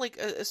find, like,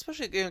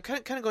 especially,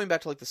 kind of going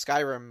back to, like, the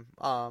Skyrim,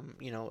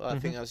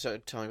 thing I was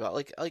telling you about,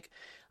 like,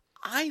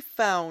 I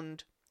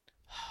found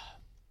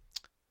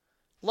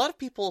a lot of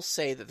people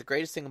say that the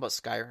greatest thing about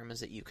Skyrim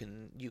is that you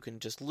can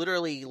just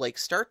literally, like,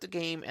 start the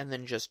game and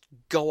then just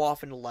go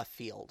off into left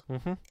field.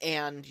 Mm-hmm.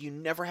 And you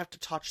never have to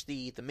touch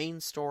the main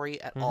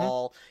story at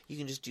all. You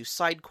can just do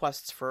side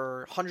quests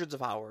for hundreds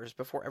of hours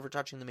before ever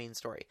touching the main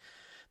story.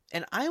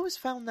 And I always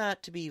found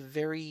that to be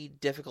very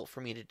difficult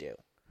for me to do.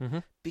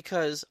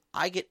 Because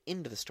I get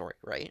into the story,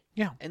 right?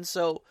 Yeah. And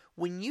so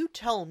when you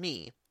tell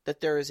me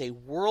that there is a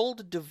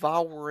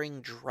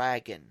world-devouring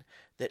dragon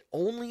that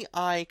only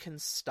I can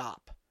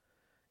stop,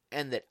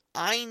 and that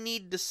I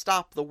need to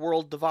stop the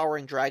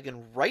world-devouring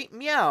dragon right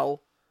meow,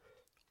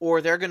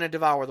 or they're going to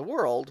devour the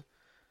world,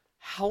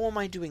 how am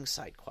I doing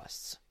side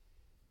quests?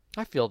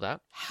 I feel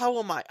that. How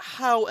am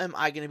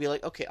I going to be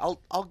like, okay,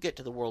 I'll get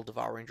to the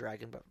world-devouring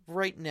dragon, but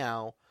right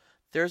now,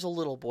 there's a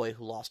little boy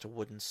who lost a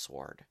wooden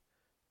sword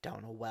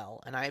down a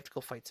well, and I have to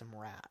go fight some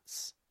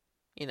rats.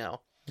 You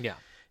know? Yeah.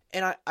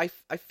 And I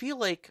feel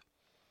like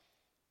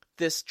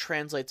this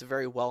translates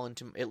very well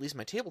into at least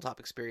my tabletop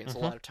experience a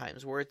lot of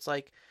times, where it's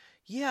like,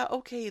 yeah,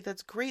 okay,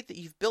 that's great that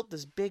you've built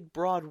this big,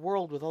 broad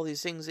world with all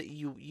these things that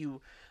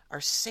you are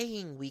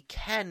saying we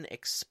can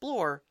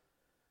explore,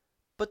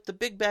 but the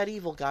big, bad,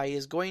 evil guy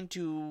is going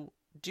to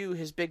do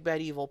his big,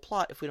 bad, evil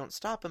plot if we don't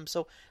stop him,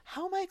 so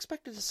how am I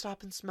expected to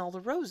stop and smell the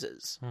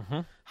roses?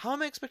 How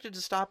am I expected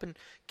to stop and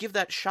give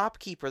that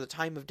shopkeeper the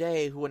time of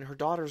day when her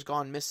daughter's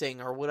gone missing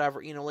or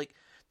whatever? You know, like,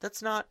 that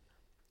doesn't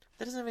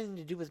have anything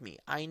to do with me.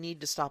 I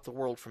need to stop the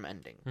world from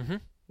ending.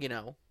 You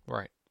know?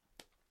 Right.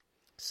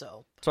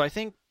 So I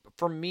think,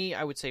 for me,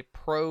 I would say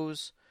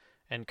pros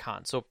and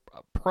cons. So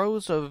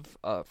pros of,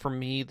 for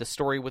me, the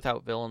story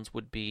without villains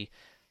would be,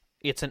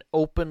 it's an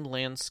open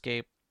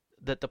landscape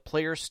that the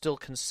player still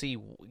can see,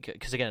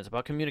 because again, it's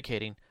about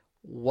communicating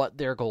what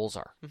their goals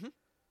are.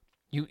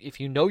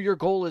 If you know your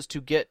goal is to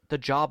get the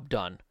job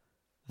done,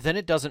 then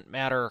it doesn't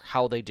matter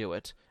how they do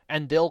it,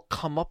 and they'll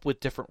come up with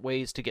different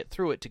ways to get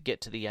through it to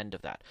get to the end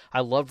of that. I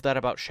loved that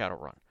about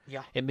Shadowrun.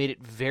 Yeah, it made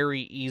it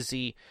very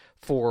easy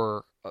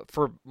for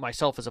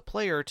myself as a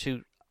player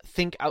to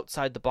think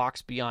outside the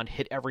box beyond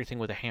hit everything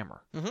with a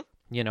hammer.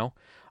 You know,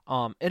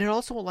 and it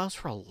also allows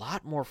for a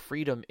lot more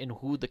freedom in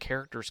who the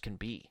characters can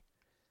be.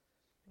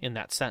 In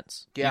that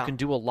sense, you can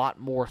do a lot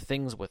more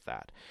things with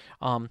that.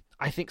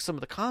 I think some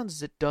of the cons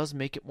is it does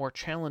make it more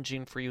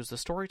challenging for you as the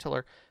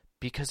storyteller,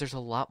 because there's a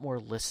lot more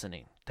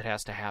listening that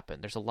has to happen.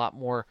 There's a lot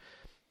more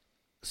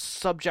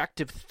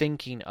subjective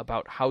thinking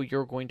about how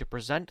you're going to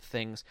present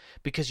things,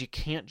 because you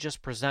can't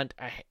just present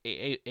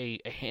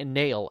a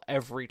nail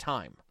every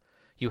time.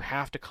 You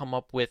have to come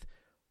up with,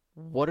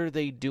 what are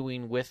they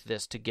doing with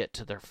this to get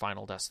to their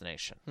final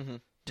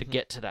destination, to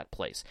get to that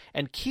place.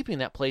 And keeping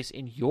that place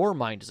in your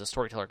mind as a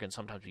storyteller can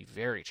sometimes be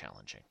very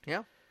challenging.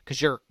 Yeah.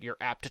 Because you're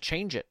apt to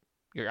change it.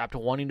 You're apt to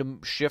wanting to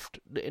shift,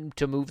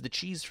 to move the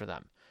cheese for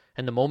them.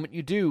 And the moment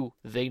you do,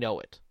 they know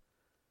it.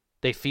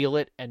 They feel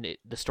it, and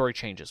the story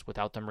changes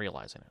without them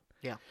realizing it.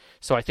 Yeah.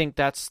 So I think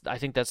that's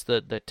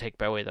the take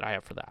by way that I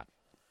have for that.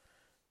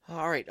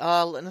 All right.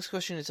 Next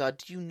question is: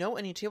 do you know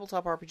any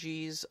tabletop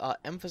RPGs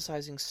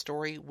emphasizing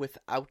story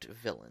without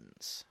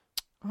villains?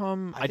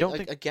 I don't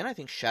think. Again, I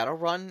think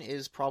Shadowrun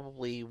is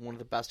probably one of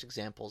the best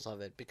examples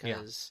of it,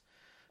 because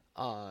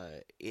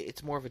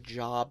it's more of a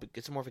job.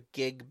 It's more of a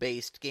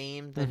gig-based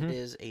game than it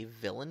is a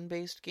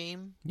villain-based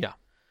game. Yeah.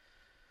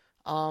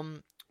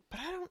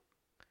 But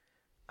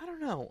I don't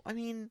know. I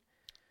mean,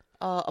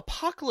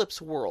 Apocalypse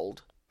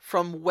World,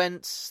 from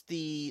whence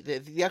the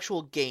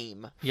actual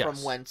game,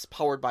 from whence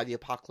Powered by the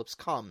Apocalypse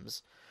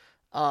comes.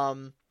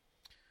 And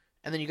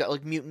then you got,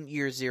 like, Mutant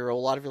Year Zero, a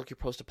lot of, like, your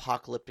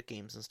post-apocalyptic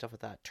games and stuff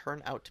like that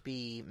turn out to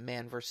be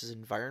man versus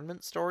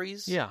environment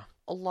stories. Yeah.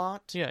 A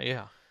lot. Yeah,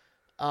 yeah.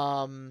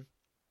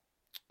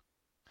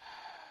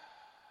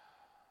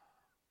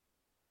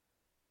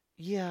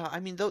 Yeah, I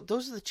mean,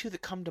 those are the two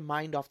that come to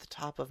mind off the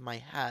top of my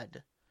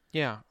head.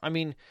 Yeah, I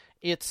mean,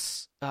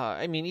 it's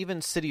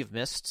even City of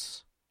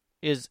Mists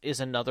is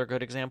another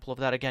good example of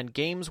that. Again,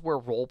 games where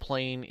role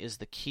playing is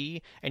the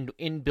key, and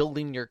in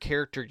building your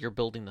character, you're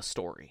building the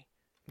story.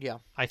 Yeah.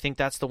 I think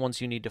that's the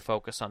ones you need to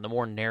focus on. The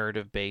more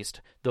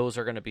narrative-based, those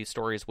are going to be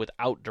stories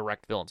without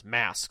direct villains.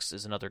 Masks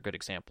is another good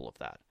example of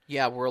that.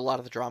 Yeah, where a lot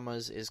of the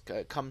drama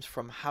comes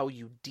from how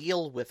you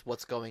deal with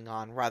what's going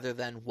on rather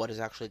than what is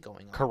actually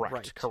going on.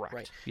 Correct.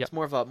 Right. Yep. It's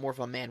more of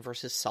a man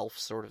versus self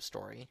sort of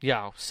story.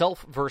 Yeah,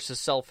 self versus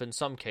self in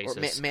some cases.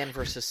 Or man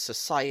versus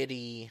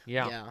society.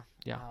 Yeah.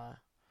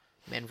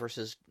 Man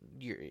versus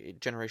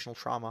generational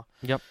trauma.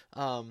 Yep.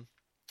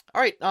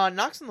 All right,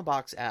 Knox in the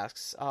Box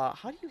asks, how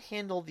do you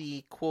handle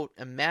the, quote,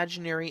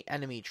 imaginary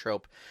enemy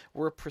trope,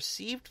 where a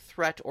perceived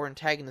threat or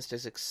antagonist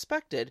is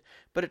expected,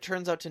 but it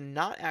turns out to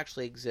not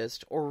actually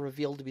exist or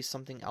revealed to be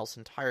something else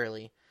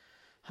entirely?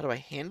 How do I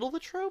handle the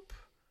trope?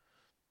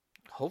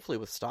 Hopefully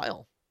with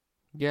style.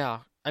 Yeah,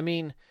 I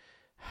mean,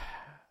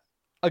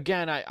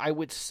 again, I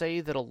would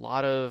say that a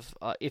lot of,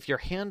 if you're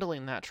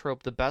handling that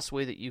trope, the best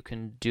way that you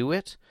can do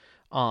it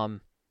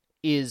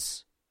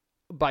is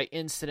by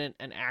incident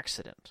and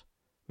accident.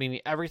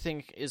 Meaning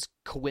everything is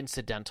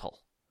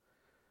coincidental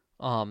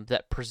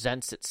that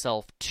presents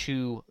itself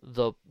to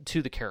the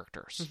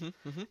characters,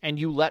 and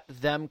you let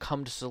them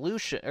come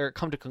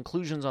to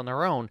conclusions on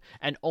their own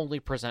and only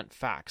present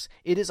facts.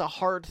 It is a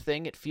hard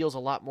thing. It feels a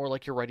lot more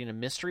like you're writing a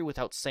mystery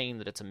without saying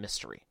that it's a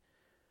mystery.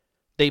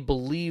 They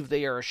believe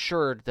they are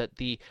assured that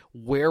the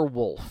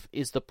werewolf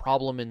is the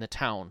problem in the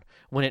town,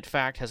 when in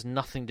fact has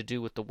nothing to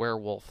do with the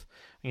werewolf,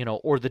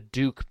 or the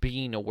Duke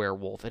being a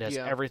werewolf. It has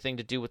everything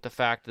to do with the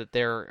fact that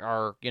there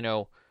are,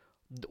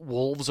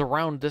 wolves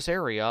around this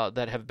area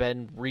that have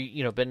been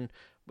been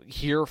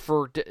here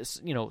for,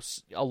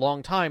 a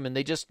long time, and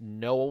they just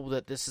know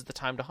that this is the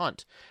time to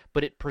hunt.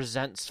 But it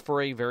presents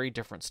for a very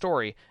different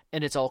story,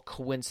 and it's all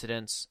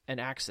coincidence and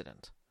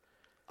accident.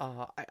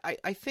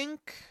 I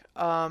think,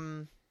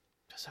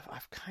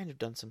 I've kind of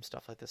done some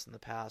stuff like this in the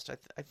past.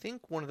 I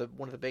think one of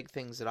the big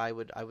things that I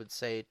would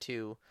say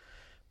to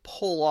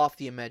pull off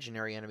the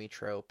imaginary enemy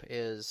trope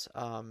is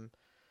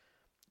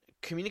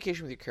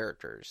communication with your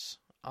characters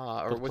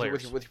or with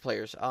your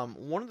players.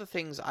 One of the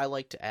things I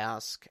like to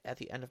ask at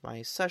the end of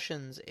my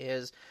sessions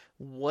is,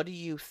 what do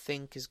you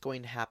think is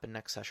going to happen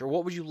next session, or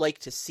what would you like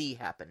to see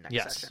happen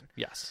next session?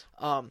 Yes.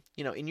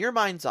 In your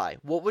mind's eye,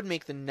 what would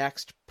make the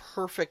next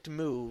perfect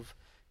move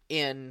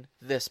in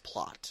this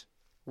plot?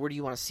 Where do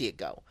you want to see it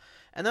go?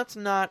 And that's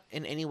not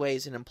in any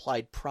ways an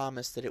implied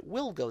promise that it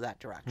will go that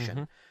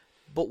direction.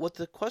 But what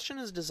the question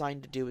is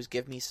designed to do is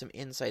give me some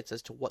insights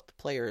as to what the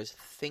player is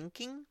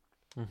thinking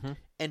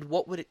and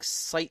what would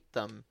excite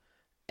them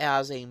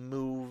as a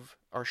move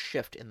or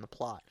shift in the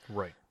plot.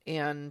 Right.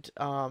 And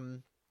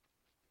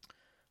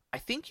I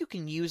think you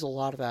can use a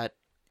lot of that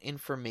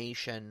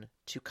information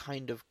to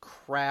kind of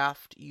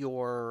craft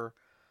your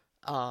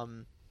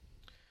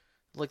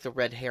like the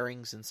red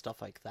herrings and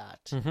stuff like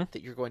that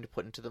that you're going to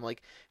put into them.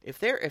 Like if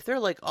they're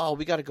like, oh,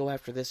 we got to go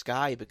after this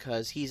guy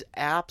because he's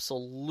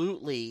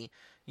absolutely,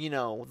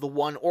 the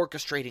one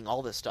orchestrating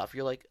all this stuff.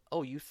 You're like,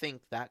 oh, you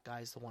think that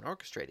guy's the one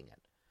orchestrating it?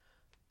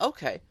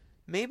 Okay,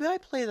 maybe I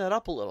play that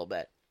up a little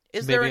bit.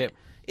 Is there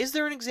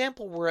an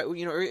example where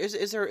or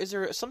is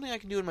there something I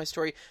can do in my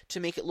story to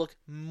make it look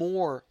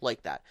more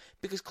like that?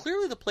 Because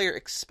clearly the player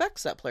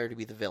expects that player to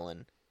be the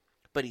villain,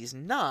 but he's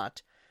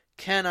not.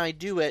 Can I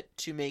do it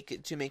to make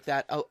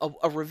that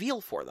a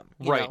reveal for them?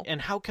 Right.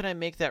 And how can I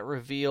make that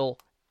reveal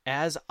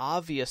as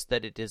obvious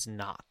that it is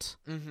not?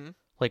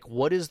 Like,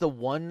 what is the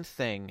one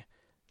thing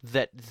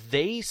that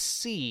they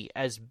see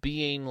as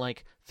being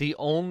like the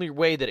only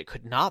way that it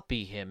could not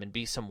be him and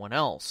be someone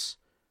else?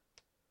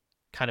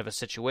 Kind of a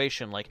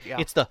situation. Like,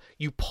 it's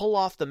you pull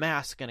off the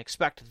mask and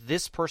expect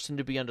this person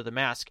to be under the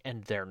mask,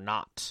 and they're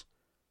not.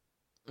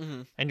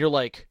 And you're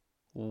like,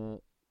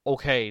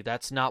 okay,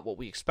 that's not what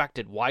we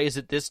expected. Why is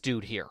it this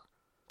dude here?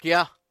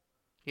 Yeah.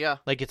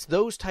 Like, it's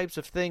those types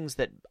of things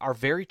that are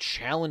very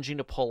challenging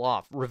to pull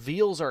off.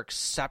 Reveals are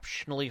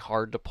exceptionally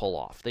hard to pull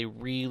off. They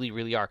really,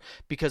 really are.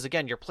 Because,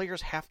 again, your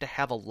players have to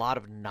have a lot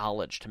of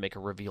knowledge to make a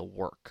reveal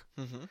work.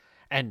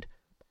 And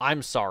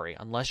I'm sorry,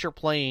 unless you're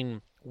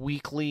playing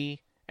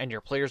weekly and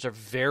your players are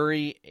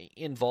very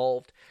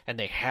involved and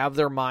they have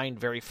their mind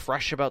very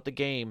fresh about the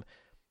game,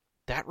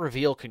 that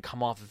reveal can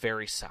come off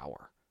very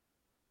sour.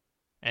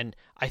 And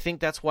I think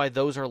that's why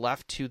those are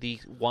left to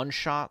the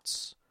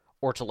one-shots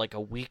or to like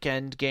a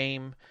weekend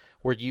game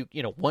where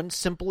one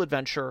simple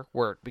adventure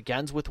where it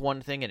begins with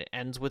one thing and it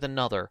ends with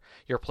another.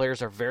 Your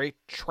players are very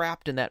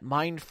trapped in that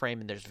mind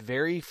frame, and there's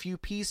very few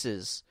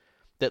pieces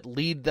that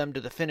lead them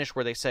to the finish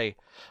where they say,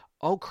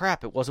 oh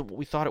crap, it wasn't what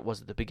we thought it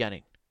was at the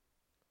beginning.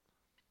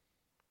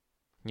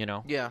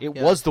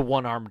 It was the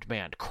one-armed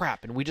man.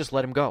 Crap, and we just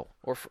let him go.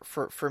 Or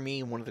for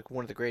me, one of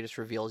the greatest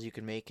reveals you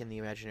can make in the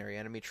imaginary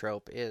enemy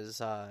trope is,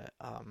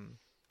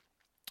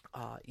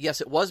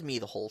 yes, it was me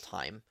the whole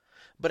time,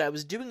 but I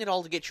was doing it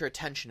all to get your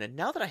attention, and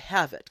now that I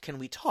have it, can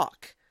we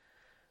talk?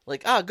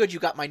 Like, good, you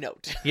got my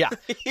note. Yeah,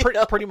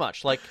 pretty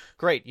much. Like,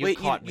 great, you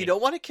caught me. You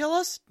don't want to kill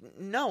us?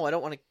 No, I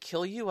don't want to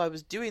kill you. I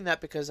was doing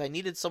that because I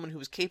needed someone who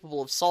was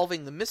capable of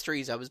solving the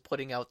mysteries I was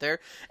putting out there,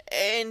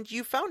 and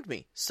you found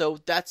me. So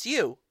that's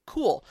you.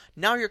 Cool.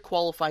 Now you're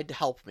qualified to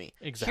help me.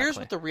 Exactly. Here's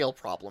what the real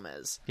problem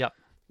is. Yep.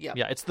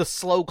 Yeah, it's the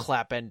slow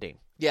clap ending.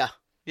 Yeah.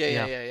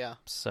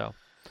 So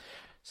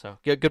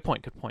good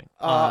point.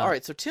 All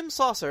right, so Tim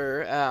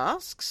Saucer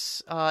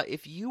asks,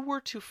 if you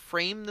were to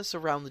frame this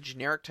around the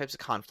generic types of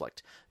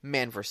conflict,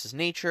 man versus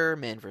nature,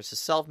 man versus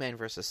self, man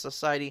versus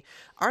society,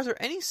 are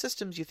there any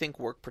systems you think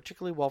work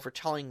particularly well for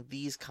telling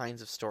these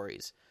kinds of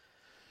stories?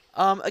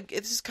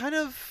 This is kind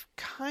of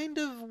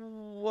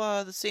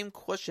the same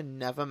question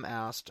Nevim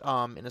asked,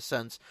 in a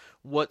sense.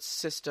 What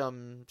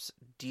systems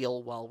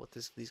deal well with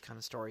these kind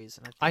of stories?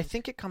 And I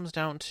think it comes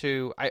down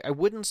to, I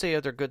wouldn't say are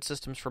there good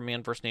systems for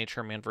man versus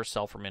nature, man versus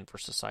self, or man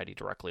versus society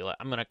directly.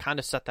 I'm going to kind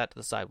of set that to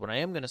the side. What I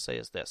am going to say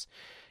is this.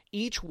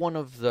 Each one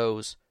of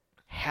those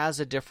has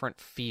a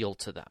different feel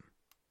to them.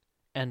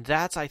 And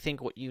that's, I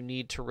think, what you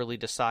need to really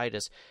decide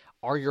is,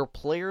 are your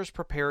players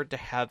prepared to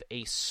have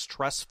a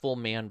stressful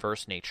man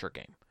versus nature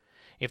game?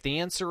 If the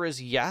answer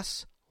is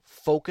yes,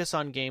 focus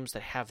on games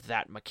that have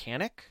that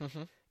mechanic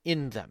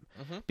in them,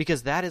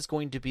 because that is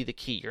going to be the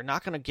key. You're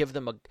not going to give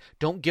them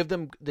don't give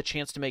them the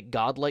chance to make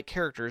godlike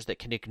characters that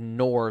can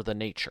ignore the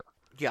nature.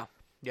 Yeah.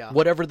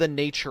 Whatever the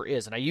nature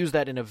is, and I use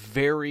that in a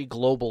very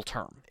global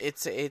term.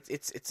 It's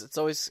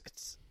always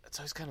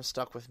kind of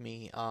stuck with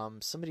me.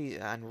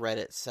 Somebody on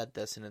Reddit said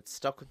this, and it's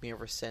stuck with me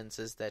ever since.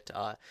 Is that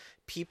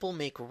people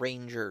make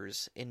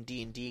rangers in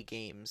D&D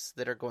games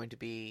that are going to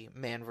be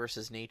man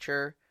versus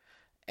nature.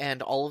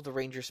 And all of the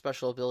ranger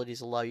special abilities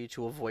allow you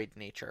to avoid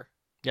nature.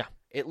 Yeah.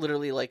 It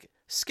literally,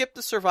 skip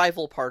the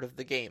survival part of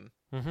the game.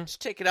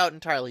 Just take it out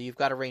entirely. You've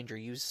got a ranger.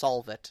 You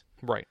solve it.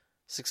 Right.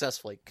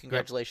 Successfully.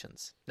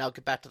 Congratulations. Yep. Now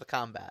get back to the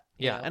combat.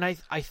 Yeah, and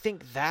I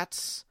think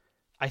that's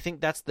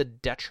the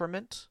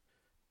detriment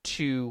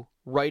to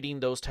writing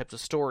those types of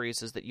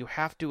stories, is that you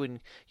have to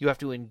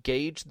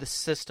engage the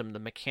system, the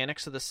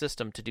mechanics of the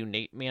system, to do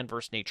man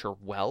versus nature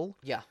well.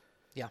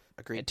 Yeah,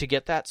 agreed. To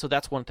get that, so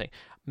that's one thing.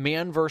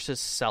 Man versus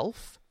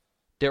self,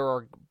 there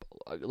are,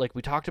 like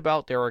we talked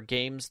about, there are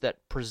games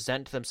that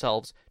present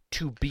themselves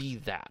to be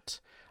that.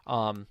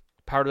 Power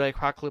to the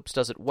Apocalypse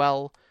does it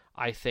well.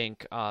 I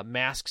think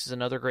Masks is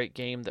another great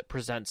game that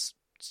presents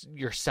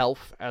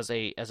yourself as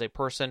a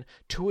person.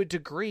 To a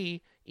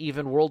degree,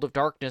 even World of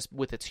Darkness,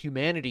 with its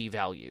humanity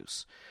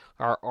values,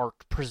 are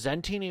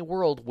presenting a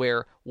world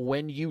where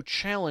when you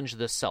challenge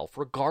the self,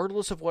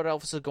 regardless of what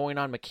else is going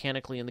on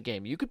mechanically in the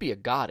game, you could be a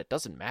god, it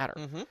doesn't matter.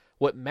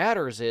 What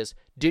matters is,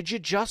 did you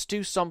just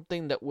do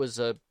something that was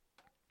a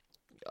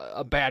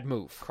bad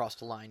move?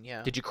 Crossed a line,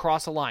 yeah. Did you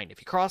cross a line?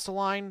 If you cross a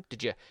line,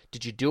 did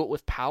you do it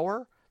with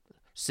power?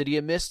 City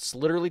of Mists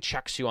literally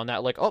checks you on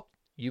that, like, oh,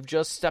 you've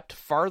just stepped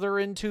farther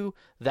into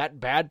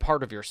that bad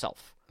part of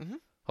yourself.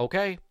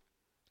 Okay,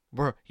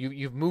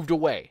 you've moved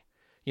away.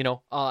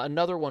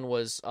 Another one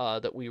was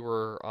that we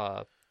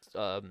were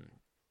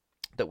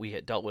that we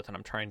had dealt with, and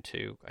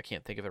I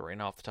can't think of it right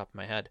now off the top of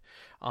my head,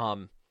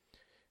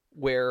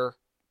 where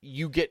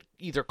you get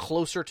either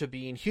closer to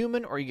being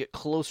human or you get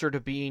closer to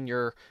being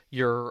your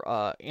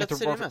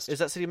anthropomorphic. Is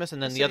that City of Mist?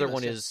 And then the other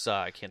one is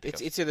I can't think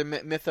of it. It's either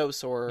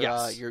mythos or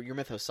your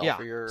mythos self.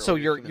 Yeah. So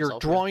you're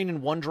drawing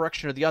in one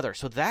direction or the other.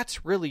 So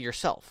that's really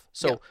yourself.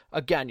 So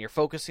again, you're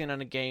focusing on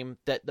a game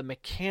that the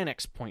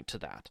mechanics point to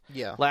that.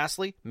 Yeah.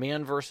 Lastly,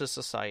 man versus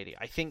society.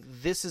 I think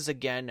this is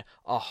again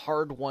a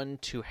hard one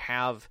to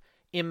have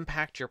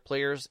impact your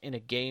players in a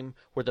game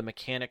where the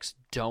mechanics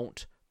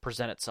don't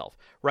present itself.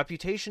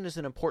 Reputation is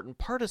an important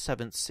part of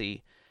 7th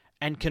Sea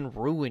and can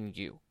ruin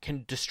you,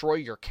 can destroy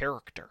your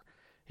character.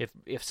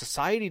 If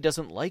society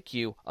doesn't like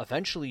you,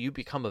 eventually you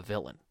become a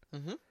villain.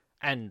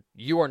 And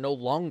you are no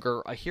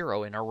longer a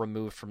hero and are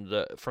removed from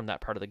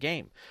that part of the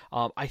game.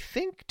 I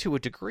think to a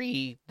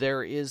degree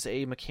there is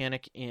a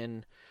mechanic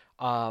in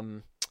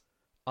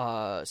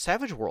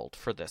Savage World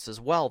for this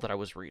as well that I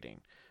was reading.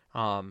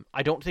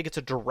 I don't think it's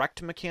a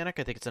direct mechanic.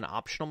 I think it's an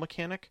optional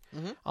mechanic.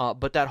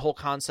 But that whole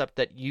concept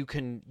that you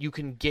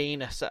can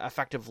gain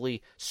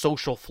effectively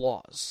social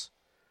flaws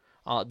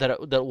that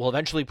will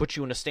eventually put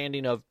you in a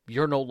standing of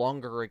you're no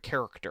longer a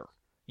character.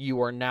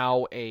 You are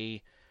now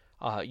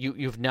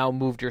you've now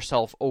moved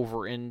yourself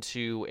over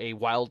into a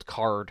wild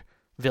card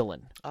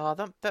villain.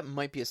 That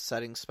might be a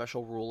setting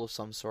special rule of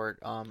some sort.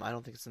 I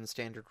don't think it's in the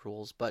standard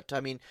rules, but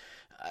I mean,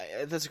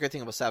 that's a great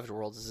thing about Savage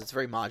Worlds is it's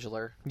very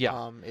modular.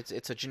 Yeah.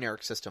 It's a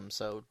generic system,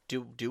 so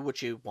do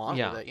what you want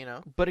with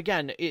it, But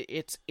again,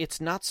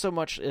 it's not so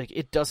much like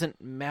it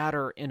doesn't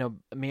matter in a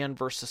man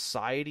versus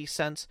society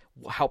sense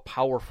how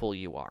powerful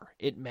you are.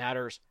 It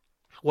matters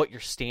what your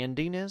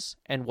standing is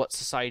and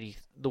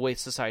the way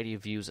society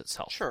views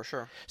itself.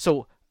 Sure.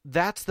 So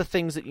that's the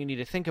things that you need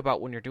to think about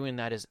when you're doing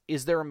that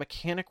is there a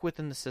mechanic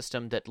within the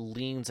system that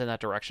leans in that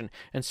direction?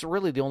 And so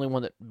really the only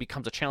one that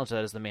becomes a challenge to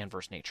that is the man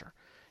versus nature.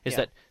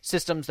 That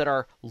systems that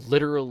are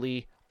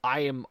literally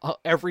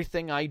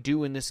everything I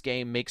do in this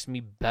game makes me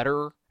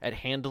better at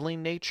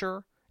handling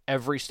nature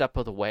every step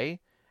of the way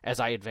as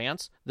I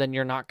advance, then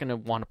you're not going to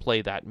want to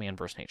play that Man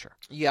vs. Nature.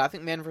 Yeah, I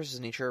think Man vs.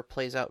 Nature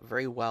plays out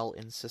very well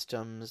in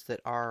systems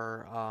that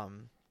are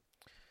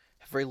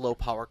have very low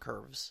power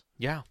curves.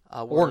 Yeah,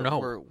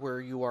 where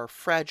you are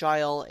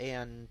fragile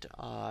and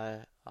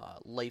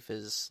life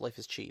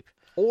is cheap.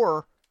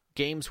 Or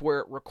games where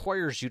it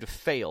requires you to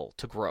fail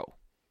to grow,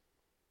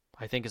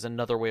 I think, is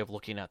another way of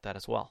looking at that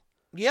as well.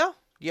 Yeah,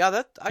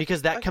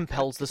 that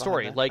compels the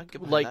story. Like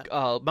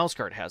Mouse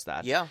Guard has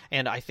that. Yeah,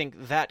 and I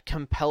think that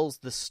compels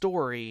the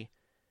story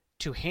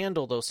to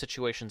handle those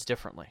situations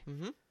differently.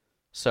 Mm-hmm.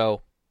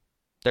 So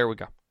there we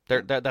go.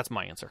 That's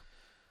my answer.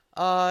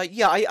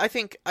 Yeah, I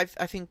think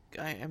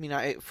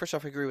first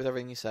off, I agree with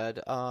everything you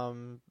said.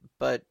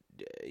 But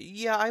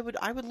yeah, I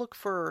would look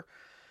for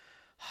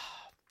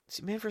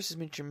Man vs.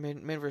 Nature,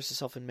 Man vs.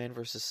 Self, and Man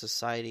vs.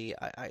 Society.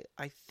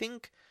 I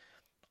think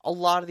a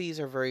lot of these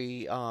are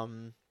very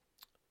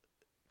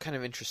kind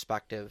of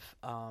introspective.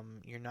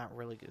 You're not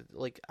really good.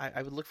 Like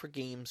I would look for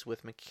games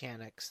with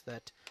mechanics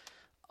that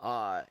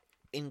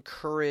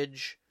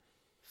encourage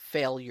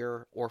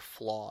failure or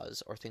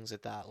flaws or things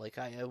like that. Like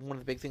one of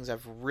the big things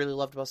I've really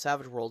loved about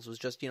Savage Worlds was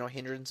just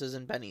hindrances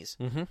and bennies.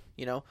 Mm-hmm.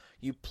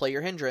 You play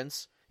your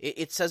hindrance.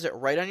 It says it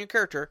right on your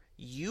character.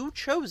 You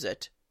chose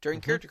it during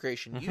Mm-hmm. character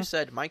creation. Mm-hmm. You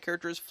said my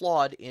character is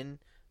flawed in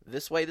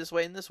this way, this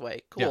way, and this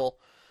way. Cool.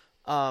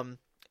 Yeah.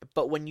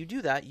 But when you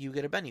do that, you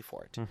get a Benny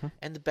for it. Mm-hmm.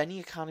 And the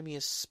Benny economy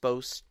is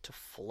supposed to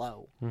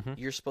flow. Mm-hmm.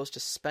 You're supposed to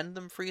spend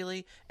them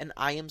freely, and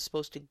I am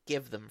supposed to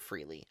give them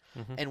freely.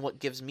 Mm-hmm. And what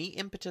gives me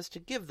impetus to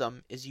give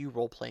them is you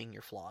role-playing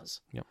your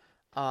flaws. Yep.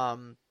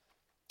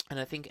 And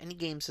I think any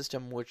game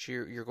system which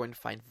you're going to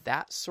find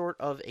that sort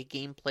of a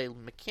gameplay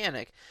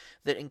mechanic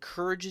that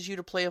encourages you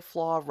to play a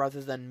flaw rather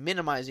than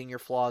minimizing your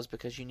flaws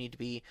because you need to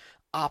be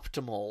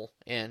optimal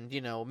and,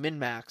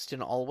 min-maxed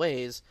in all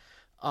ways,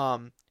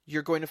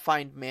 you're going to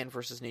find Man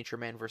vs. Nature,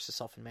 Man vs.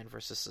 Self, and Man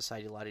vs.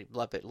 Society a lot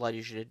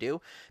easier to do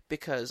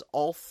because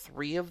all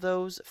three of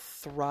those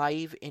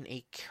thrive in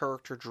a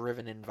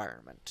character-driven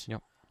environment.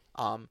 Yep.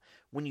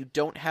 When you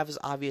don't have as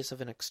obvious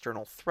of an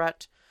external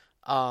threat,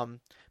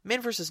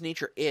 Man vs.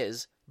 Nature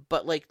is,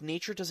 but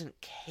nature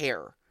doesn't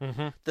care.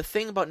 Mm-hmm. The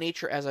thing about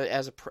nature as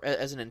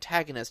an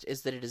antagonist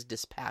is that it is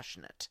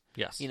dispassionate.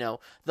 Yes.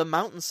 The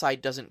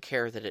mountainside doesn't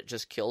care that it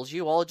just kills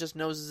you. All it just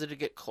knows is that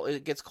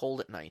it gets cold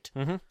at night.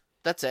 Mm-hmm.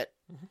 That's it.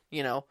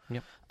 Mm-hmm.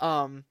 Yep.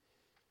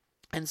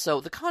 And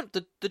so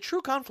the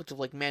true conflict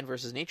of Man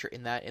vs. Nature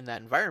in that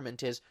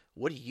environment is,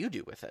 what do you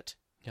do with it?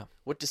 Yeah.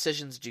 What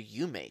decisions do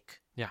you make?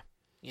 Yeah.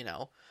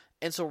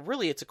 And so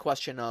really it's a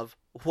question of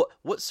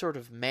what sort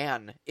of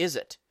man is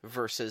it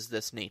versus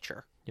this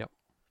nature. Yep.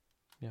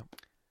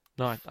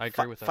 No, I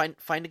agree with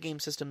that. Find a game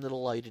system that'll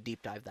allow you to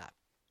deep dive that.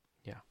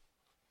 Yeah.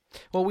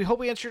 Well, we hope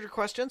we answered your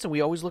questions, and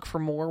we always look for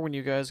more when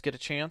you guys get a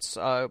chance.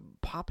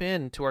 Pop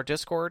in to our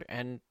Discord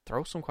and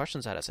throw some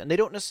questions at us, and they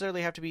don't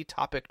necessarily have to be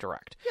topic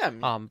direct. Yeah.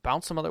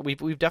 Bounce some other.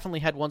 We've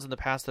definitely had ones in the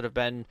past that have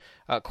been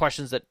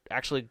questions that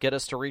actually get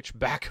us to reach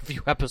back a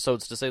few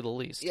episodes, to say the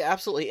least. Yeah,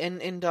 absolutely.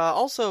 And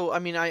also,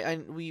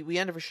 we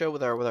end every show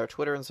with our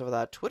Twitter and stuff like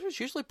that. Twitter's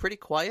usually pretty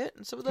quiet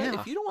and stuff like that. Yeah.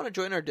 If you don't want to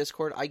join our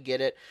Discord, I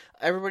get it.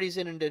 Everybody's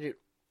inundated.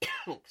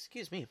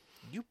 Excuse me.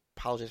 You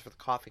apologize for the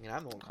coughing, and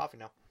I'm the one coughing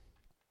now.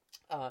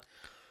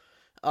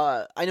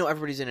 I know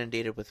everybody's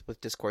inundated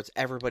with Discords.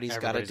 Everybody's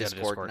got a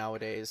Discord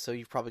nowadays, so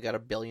you've probably got a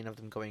billion of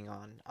them going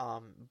on.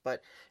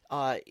 But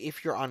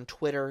if you're on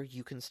Twitter,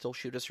 you can still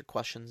shoot us your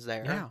questions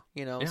there.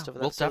 Yeah. Stuff like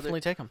that. We'll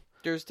definitely take them.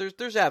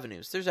 There's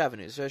avenues. Shoot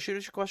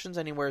us your questions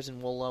anywhere,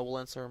 and we'll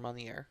answer them on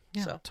the air.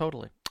 Yeah, so.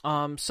 Totally.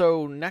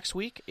 So next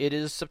week it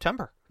is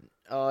September.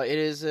 It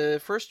is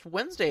first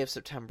Wednesday of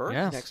September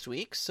next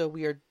week, so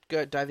we are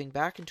diving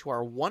back into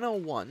our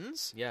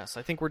 101s. Yes,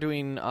 I think we're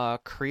doing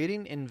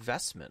creating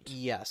investment.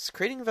 Yes,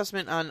 creating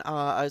investment on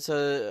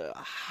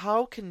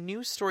how can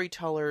new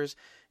storytellers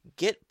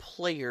get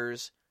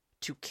players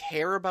to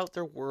care about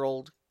their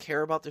world,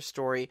 care about their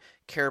story,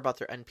 care about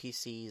their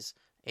NPCs,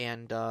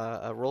 and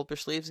roll up their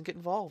sleeves and get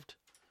involved.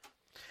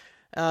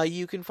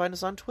 You can find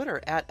us on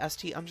Twitter at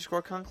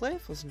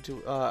 @ST_Conclave. Listen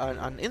to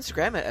on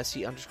Instagram at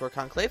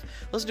ST_Conclave.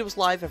 Listen to us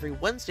live every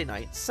Wednesday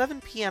night,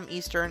 7 p.m.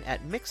 Eastern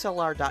at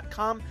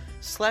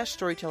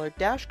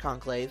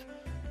mixlr.com/storyteller-conclave.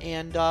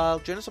 And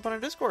join us up on our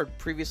Discord,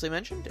 previously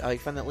mentioned. You can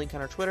find that link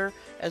on our Twitter,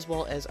 as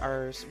well as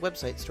our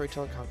website,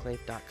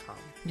 storytellerconclave.com.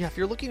 Yeah, if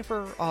you're looking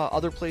for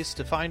other place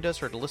to find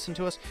us or to listen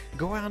to us,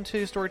 go on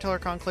to Storyteller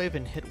Conclave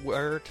and hit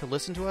where to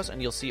listen to us,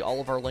 and you'll see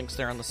all of our links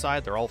there on the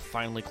side. They're all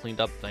finally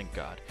cleaned up, thank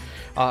God.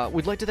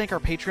 We'd like to thank our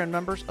Patreon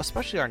members,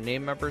 especially our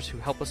name members who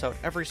help us out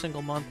every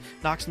single month.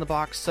 Knox in the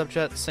Box,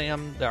 Subjet,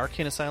 Sam, the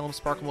Arcane Asylum,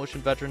 Sparkle Motion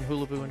Veteran,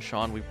 Hulabu, and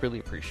Sean. We really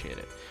appreciate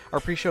it. Our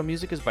pre-show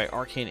music is by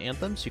Arcane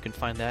Anthems. You can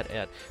find that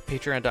at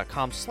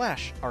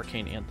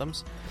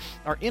patreon.com/arcaneanthems.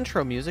 Our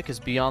intro music is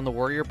Beyond the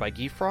Warrior by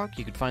Geefrog.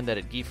 You can find that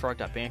at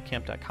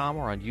geefrog.bandcamp.com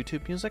or on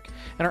YouTube Music.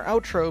 And our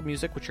outro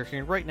music, which you're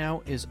hearing right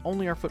now, is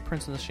Only Our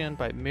Footprints in the Sand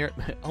by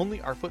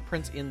Only Our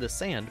Footprints in the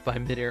Sand by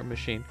Midair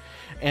Machine.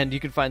 And you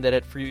can find that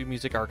at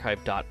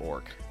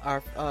freemusicarchive.org.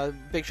 Our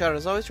big shout out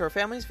as always to our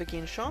families, Vicky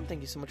and Sean.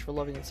 Thank you so much for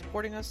loving and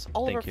supporting us.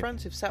 All of our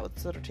friends who've sat with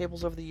us at our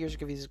tables over the years,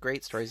 give these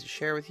great stories to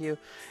share with you,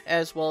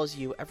 as well as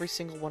you, every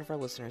single one of our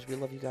listeners. We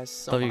love you guys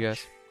so much. Love you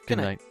guys. Good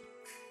night.